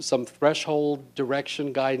some threshold,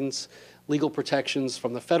 direction, guidance, legal protections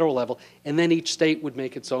from the federal level, and then each state would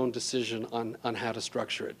make its own decision on how to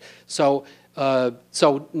structure it. So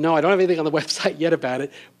no, I don't have anything on the website yet about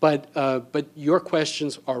it, but your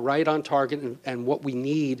questions are right on target, and what we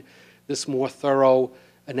need, this more thorough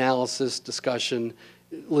analysis, discussion,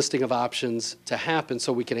 listing of options to happen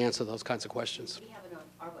so we can answer those kinds of questions. We have it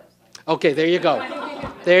on our website. Okay, there you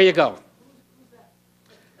go. There you go.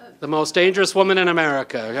 The most dangerous woman in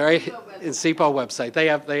America, right? In SCEPA website. They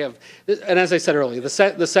have, and as I said earlier,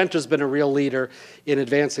 the center's been a real leader in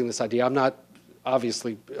advancing this idea. I'm not,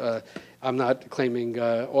 obviously, I'm not claiming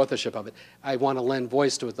authorship of it. I want to lend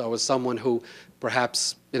voice to it, though, as someone who,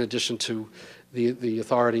 perhaps, in addition to the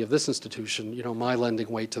authority of this institution, my lending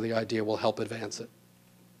weight to the idea will help advance it.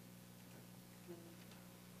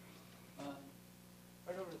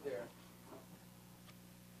 Right over there.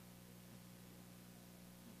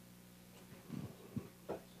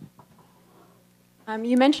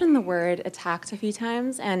 You mentioned the word attacked a few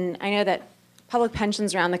times, and I know that public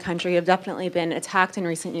pensions around the country have definitely been attacked in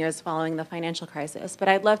recent years following the financial crisis. But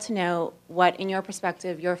I'd love to know what, in your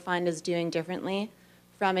perspective, your fund is doing differently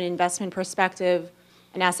from an investment perspective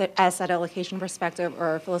an asset allocation perspective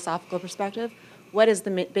or a philosophical perspective, what is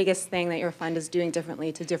the biggest thing that your fund is doing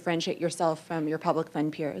differently to differentiate yourself from your public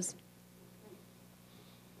fund peers?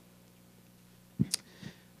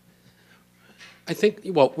 I think,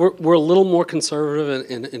 well, we're a little more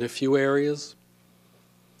conservative in a few areas.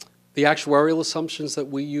 The actuarial assumptions that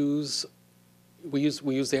we use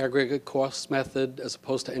the aggregate cost method as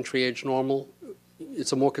opposed to entry age normal.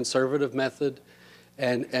 It's a more conservative method,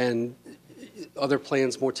 and other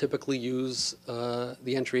plans more typically use the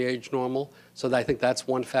entry age normal. So I think that's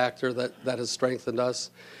one factor that has strengthened us.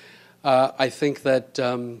 I think that,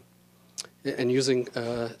 and using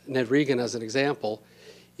Ned Regan as an example,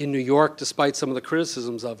 in New York, despite some of the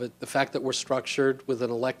criticisms of it, the fact that we're structured with an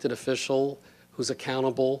elected official who's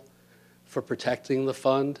accountable for protecting the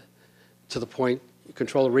fund, to the point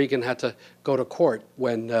Comptroller Regan had to go to court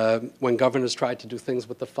when governors tried to do things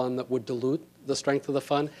with the fund that would dilute the strength of the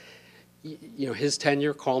fund. You know, his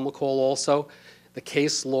tenure, Carl McCall also, the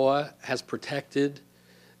case law has protected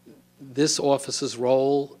this office's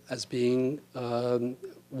role as being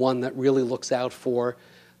one that really looks out for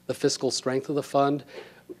the fiscal strength of the fund.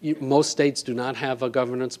 Most states do not have a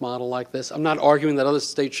governance model like this. I'm not arguing that other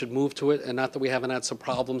states should move to it, and not that we haven't had some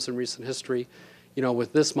problems in recent history, you know,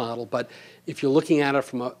 with this model. But if you're looking at it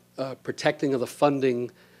from a protecting of the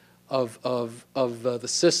funding of the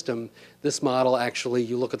system, this model actually,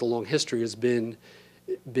 you look at the long history, has been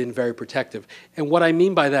very protective. And what I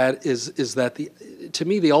mean by that is that to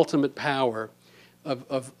me the ultimate power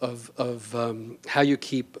of how you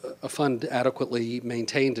keep a fund adequately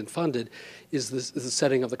maintained and funded is the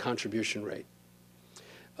setting of the contribution rate.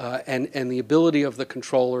 And the ability of the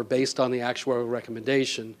controller, based on the actuarial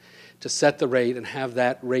recommendation, to set the rate and have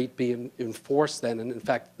that rate be enforced then, and in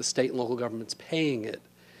fact the state and local government's paying it,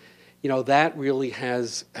 you know, that really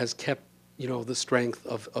has kept, you know, the strength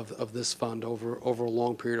of this fund over a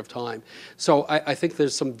long period of time. So I think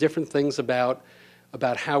there's some different things about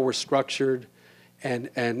how we're structured.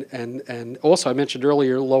 And also, I mentioned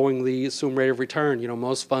earlier, lowering the assumed rate of return. You know,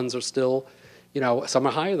 most funds are still, you know, some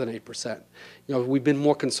are higher than 8%. You know, we've been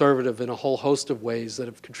more conservative in a whole host of ways that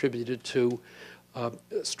have contributed to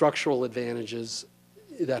structural advantages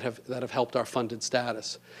that have helped our funded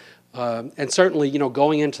status. And certainly, you know,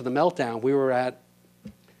 going into the meltdown, we were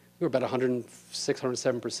about 106,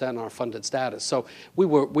 107% on our funded status. So we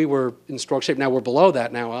were in strong shape. Now we're below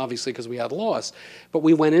that now, obviously, because we had loss. But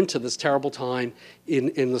we went into this terrible time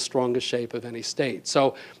in the strongest shape of any state.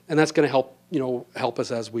 So, and that's going to help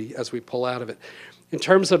us as we pull out of it. In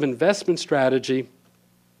terms of investment strategy,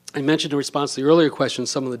 I mentioned in response to the earlier question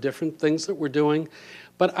some of the different things that we're doing.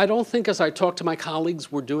 But I don't think, as I talk to my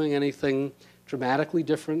colleagues, we're doing anything dramatically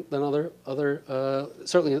different than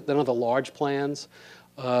certainly than other large plans.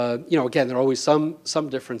 You know, again, there are always some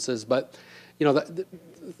differences, but you know,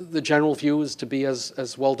 the general view is to be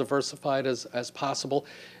as well diversified as possible.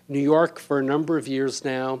 New York, for a number of years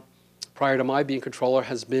now, prior to my being controller,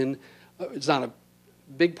 has been, it's not a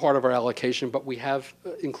big part of our allocation, but we have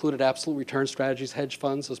included absolute return strategies, hedge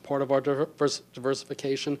funds, as part of our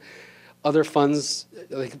diversification. Other funds,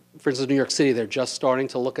 like for instance, New York City, they're just starting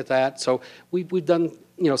to look at that. So we've done,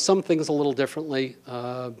 you know, some things a little differently.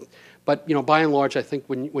 But you know, by and large, I think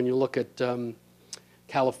when you look at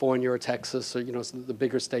California or Texas or, you know, the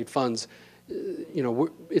bigger state funds, you know,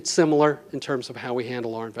 it's similar in terms of how we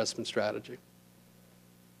handle our investment strategy.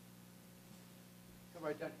 Come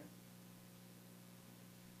right down here.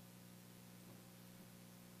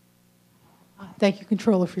 Thank you,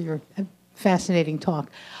 Comptroller, for your fascinating talk.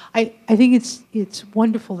 I think it's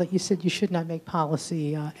wonderful that you said you should not make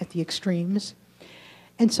policy at the extremes.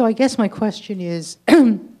 And so I guess my question is,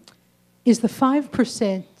 is the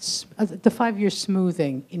 5%, the 5-year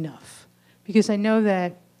smoothing enough? Because I know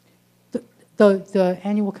that the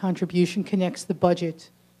annual contribution connects the budget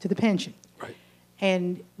to the pension. Right.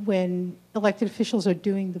 And when elected officials are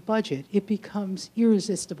doing the budget, it becomes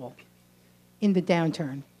irresistible in the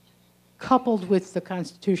downturn, coupled with the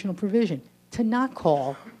constitutional provision, to not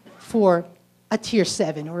call for a Tier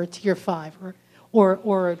 7 or a Tier 5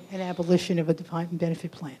 or an abolition of a defined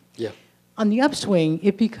benefit plan. Yeah. On the upswing,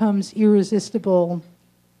 it becomes irresistible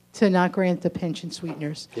to not grant the pension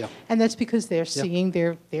sweeteners. Yeah. And that's because they're seeing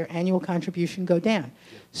their annual contribution go down.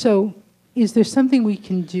 Yeah. So is there something we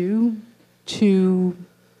can do to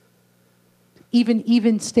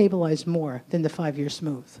even stabilize more than the 5-year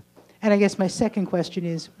smooth? And I guess my second question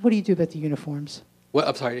is, what do you do about the uniforms? Well,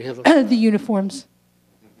 I'm sorry, the uniforms.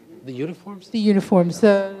 The uniforms? The uniforms,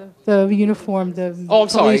 the uniform, the oh, I'm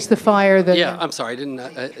police, sorry. the fire. Yeah, I'm sorry, I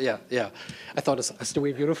didn't, yeah. I thought I still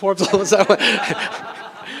wear uniforms. Was that what?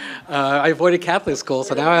 I avoided Catholic school,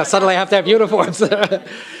 so now I suddenly have to have uniforms.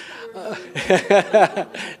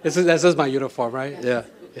 This is my uniform, right? Yeah,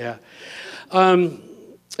 yeah.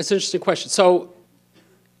 It's an interesting question. So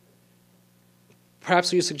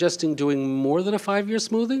perhaps are you suggesting doing more than a 5-year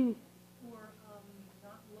smoothing? Or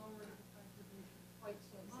not lowering the contribution quite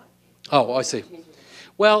so much. Oh, I see.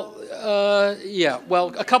 Well, yeah.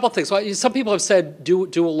 Well, a couple of things. Well, some people have said do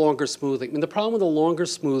a longer smoothing. I mean, the problem with a longer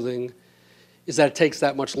smoothing is that it takes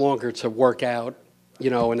that much longer to work out,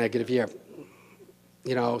 a negative year.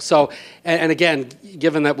 So, and again,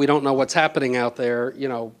 given that we don't know what's happening out there,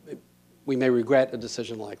 we may regret a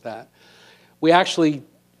decision like that. We actually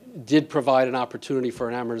did provide an opportunity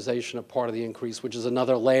for an amortization of part of the increase, which is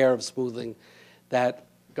another layer of smoothing that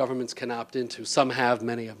governments can opt into. Some have,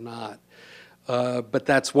 many have not. But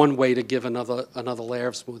that's one way to give another layer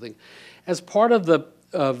of smoothing. As part of the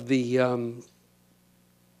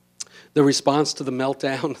response to the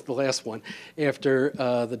meltdown, the last one, after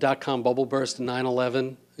the dot-com bubble burst in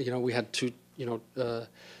 9/11, we had two,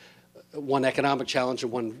 one economic challenge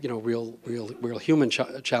and one, real human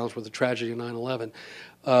challenge with the tragedy of 9/11.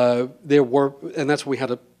 And that's when we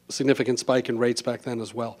had a significant spike in rates back then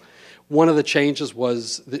as well. One of the changes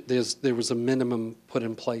was there was a minimum put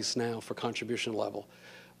in place now for contribution level,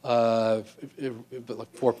 like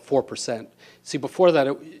 4%. See, before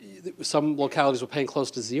that, some localities were paying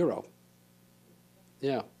close to 0.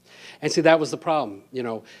 Yeah. And see, that was the problem,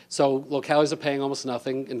 So localities are paying almost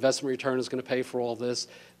nothing. Investment return is going to pay for all this.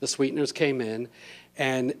 The sweeteners came in,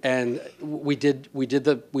 and we did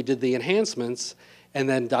the enhancements, and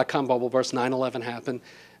then dot-com bubble burst, 9/11 happened.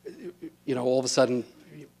 All of a sudden,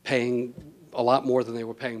 paying a lot more than they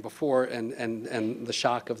were paying before, and the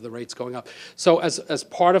shock of the rates going up. So as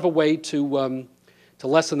part of a way to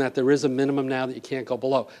lessen that, there is a minimum now that you can't go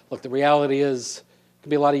below. Look, the reality is, it could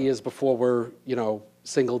be a lot of years before we're,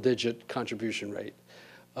 single-digit contribution rate.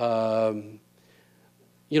 Although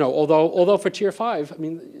for Tier 5, I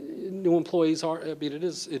mean, new employees are, it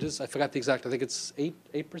is, I forgot the exact, I think it's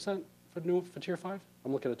 8% for Tier 5?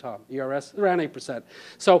 I'm looking at Tom. ERS, around 8%.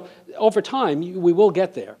 So over time, we will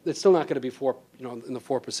get there. It's still not going to be in the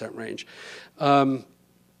 4% range. So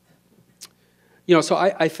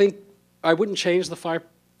I think I wouldn't change the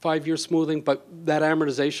five-year smoothing, but that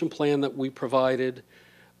amortization plan that we provided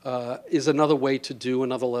is another way to do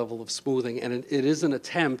another level of smoothing. And it is an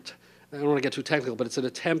attempt, I don't want to get too technical, but it's an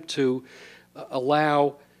attempt to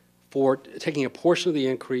allow for taking a portion of the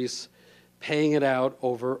increase, paying it out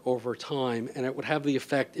over time, and it would have the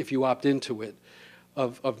effect, if you opt into it,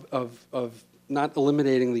 of not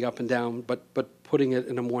eliminating the up and down, but putting it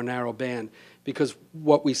in a more narrow band. Because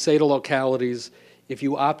what we say to localities, if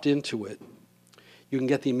you opt into it, you can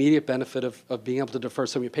get the immediate benefit of being able to defer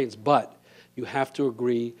some of your payments, but you have to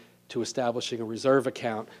agree to establishing a reserve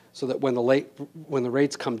account so that when the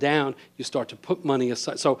rates come down, you start to put money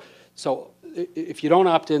aside. So if you don't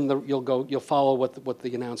opt in, you'll follow what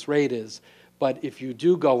the announced rate is. But if you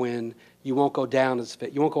do go in, you won't go down as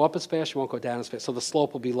fast. You won't go up as fast. You won't go down as fast. So the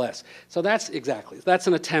slope will be less. So that's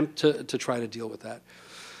an attempt to try to deal with that.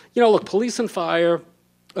 Look, police and fire.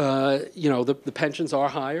 The pensions are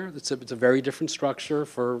higher. It's a very different structure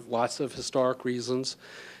for lots of historic reasons.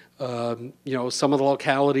 Some of the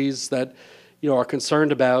localities that are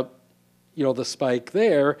concerned about the spike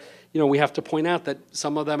there. We have to point out that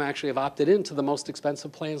some of them actually have opted into the most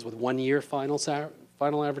expensive plans with 1 year final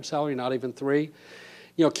average salary, not even 3.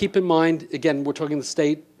 Keep in mind, again, we're talking the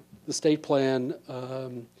state plan.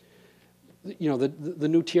 The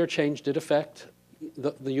new tier change did affect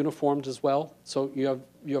the uniformed as well. So you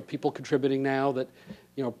have people contributing now that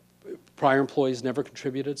prior employees never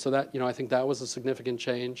contributed. So that I think that was a significant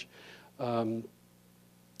change.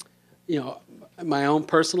 My own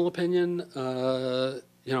personal opinion. I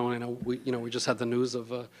know we just had the news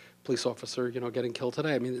of a police officer getting killed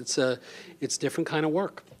today. I mean, it's different kind of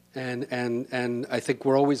work, and I think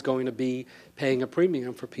we're always going to be paying a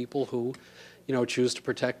premium for people who choose to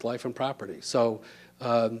protect life and property. So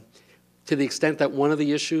to the extent that one of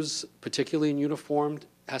the issues, particularly in uniformed,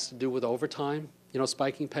 has to do with overtime,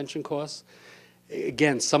 spiking pension costs.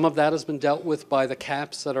 Again, some of that has been dealt with by the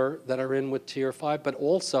caps that are in with Tier 5, but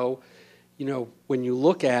also, when you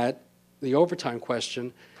look at the overtime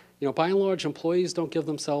question, by and large, employees don't give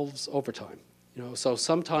themselves overtime. So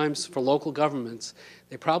sometimes for local governments,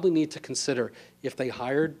 they probably need to consider if they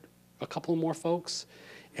hired a couple more folks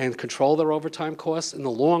and control their overtime costs in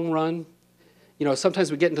the long run.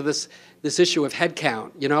 Sometimes we get into this issue of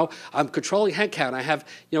headcount. I'm controlling headcount. I have,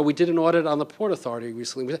 we did an audit on the Port Authority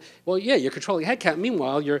recently. Well, yeah, you're controlling headcount.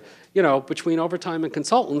 Meanwhile, you're, between overtime and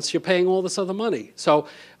consultants, you're paying all this other money. So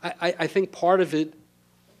I think part of it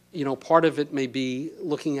you know, part of it may be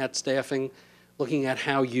looking at staffing, looking at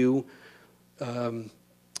how you,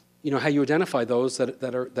 you know, how you identify those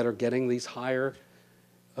that are getting these higher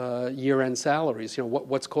year-end salaries. You know,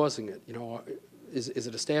 what's causing it? You know, is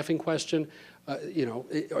it a staffing question? You know,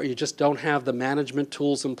 or you just don't have the management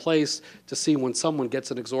tools in place to see when someone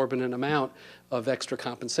gets an exorbitant amount of extra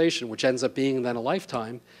compensation, which ends up being then a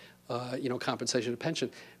lifetime, you know, compensation and pension.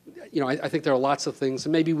 You know, I think there are lots of things,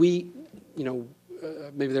 and maybe we, you know,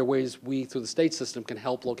 maybe there are ways we, through the state system, can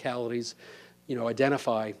help localities, you know,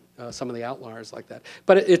 identify some of the outliers like that.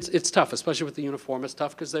 But it's tough, especially with the uniform. It's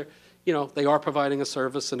tough because they're, you know, they are providing a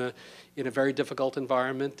service in a very difficult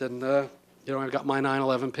environment. And you know, I've got my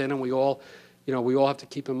 9/11 pin, and we all, you know, we all have to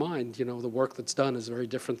keep in mind, you know, the work that's done is very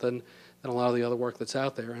different than a lot of the other work that's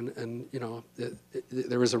out there. And you know,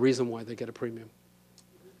 there is a reason why they get a premium.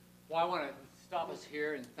 Well, I want to stop us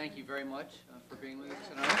here and thank you very much for being with us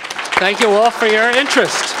tonight. Thank you all for your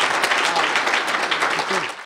interest.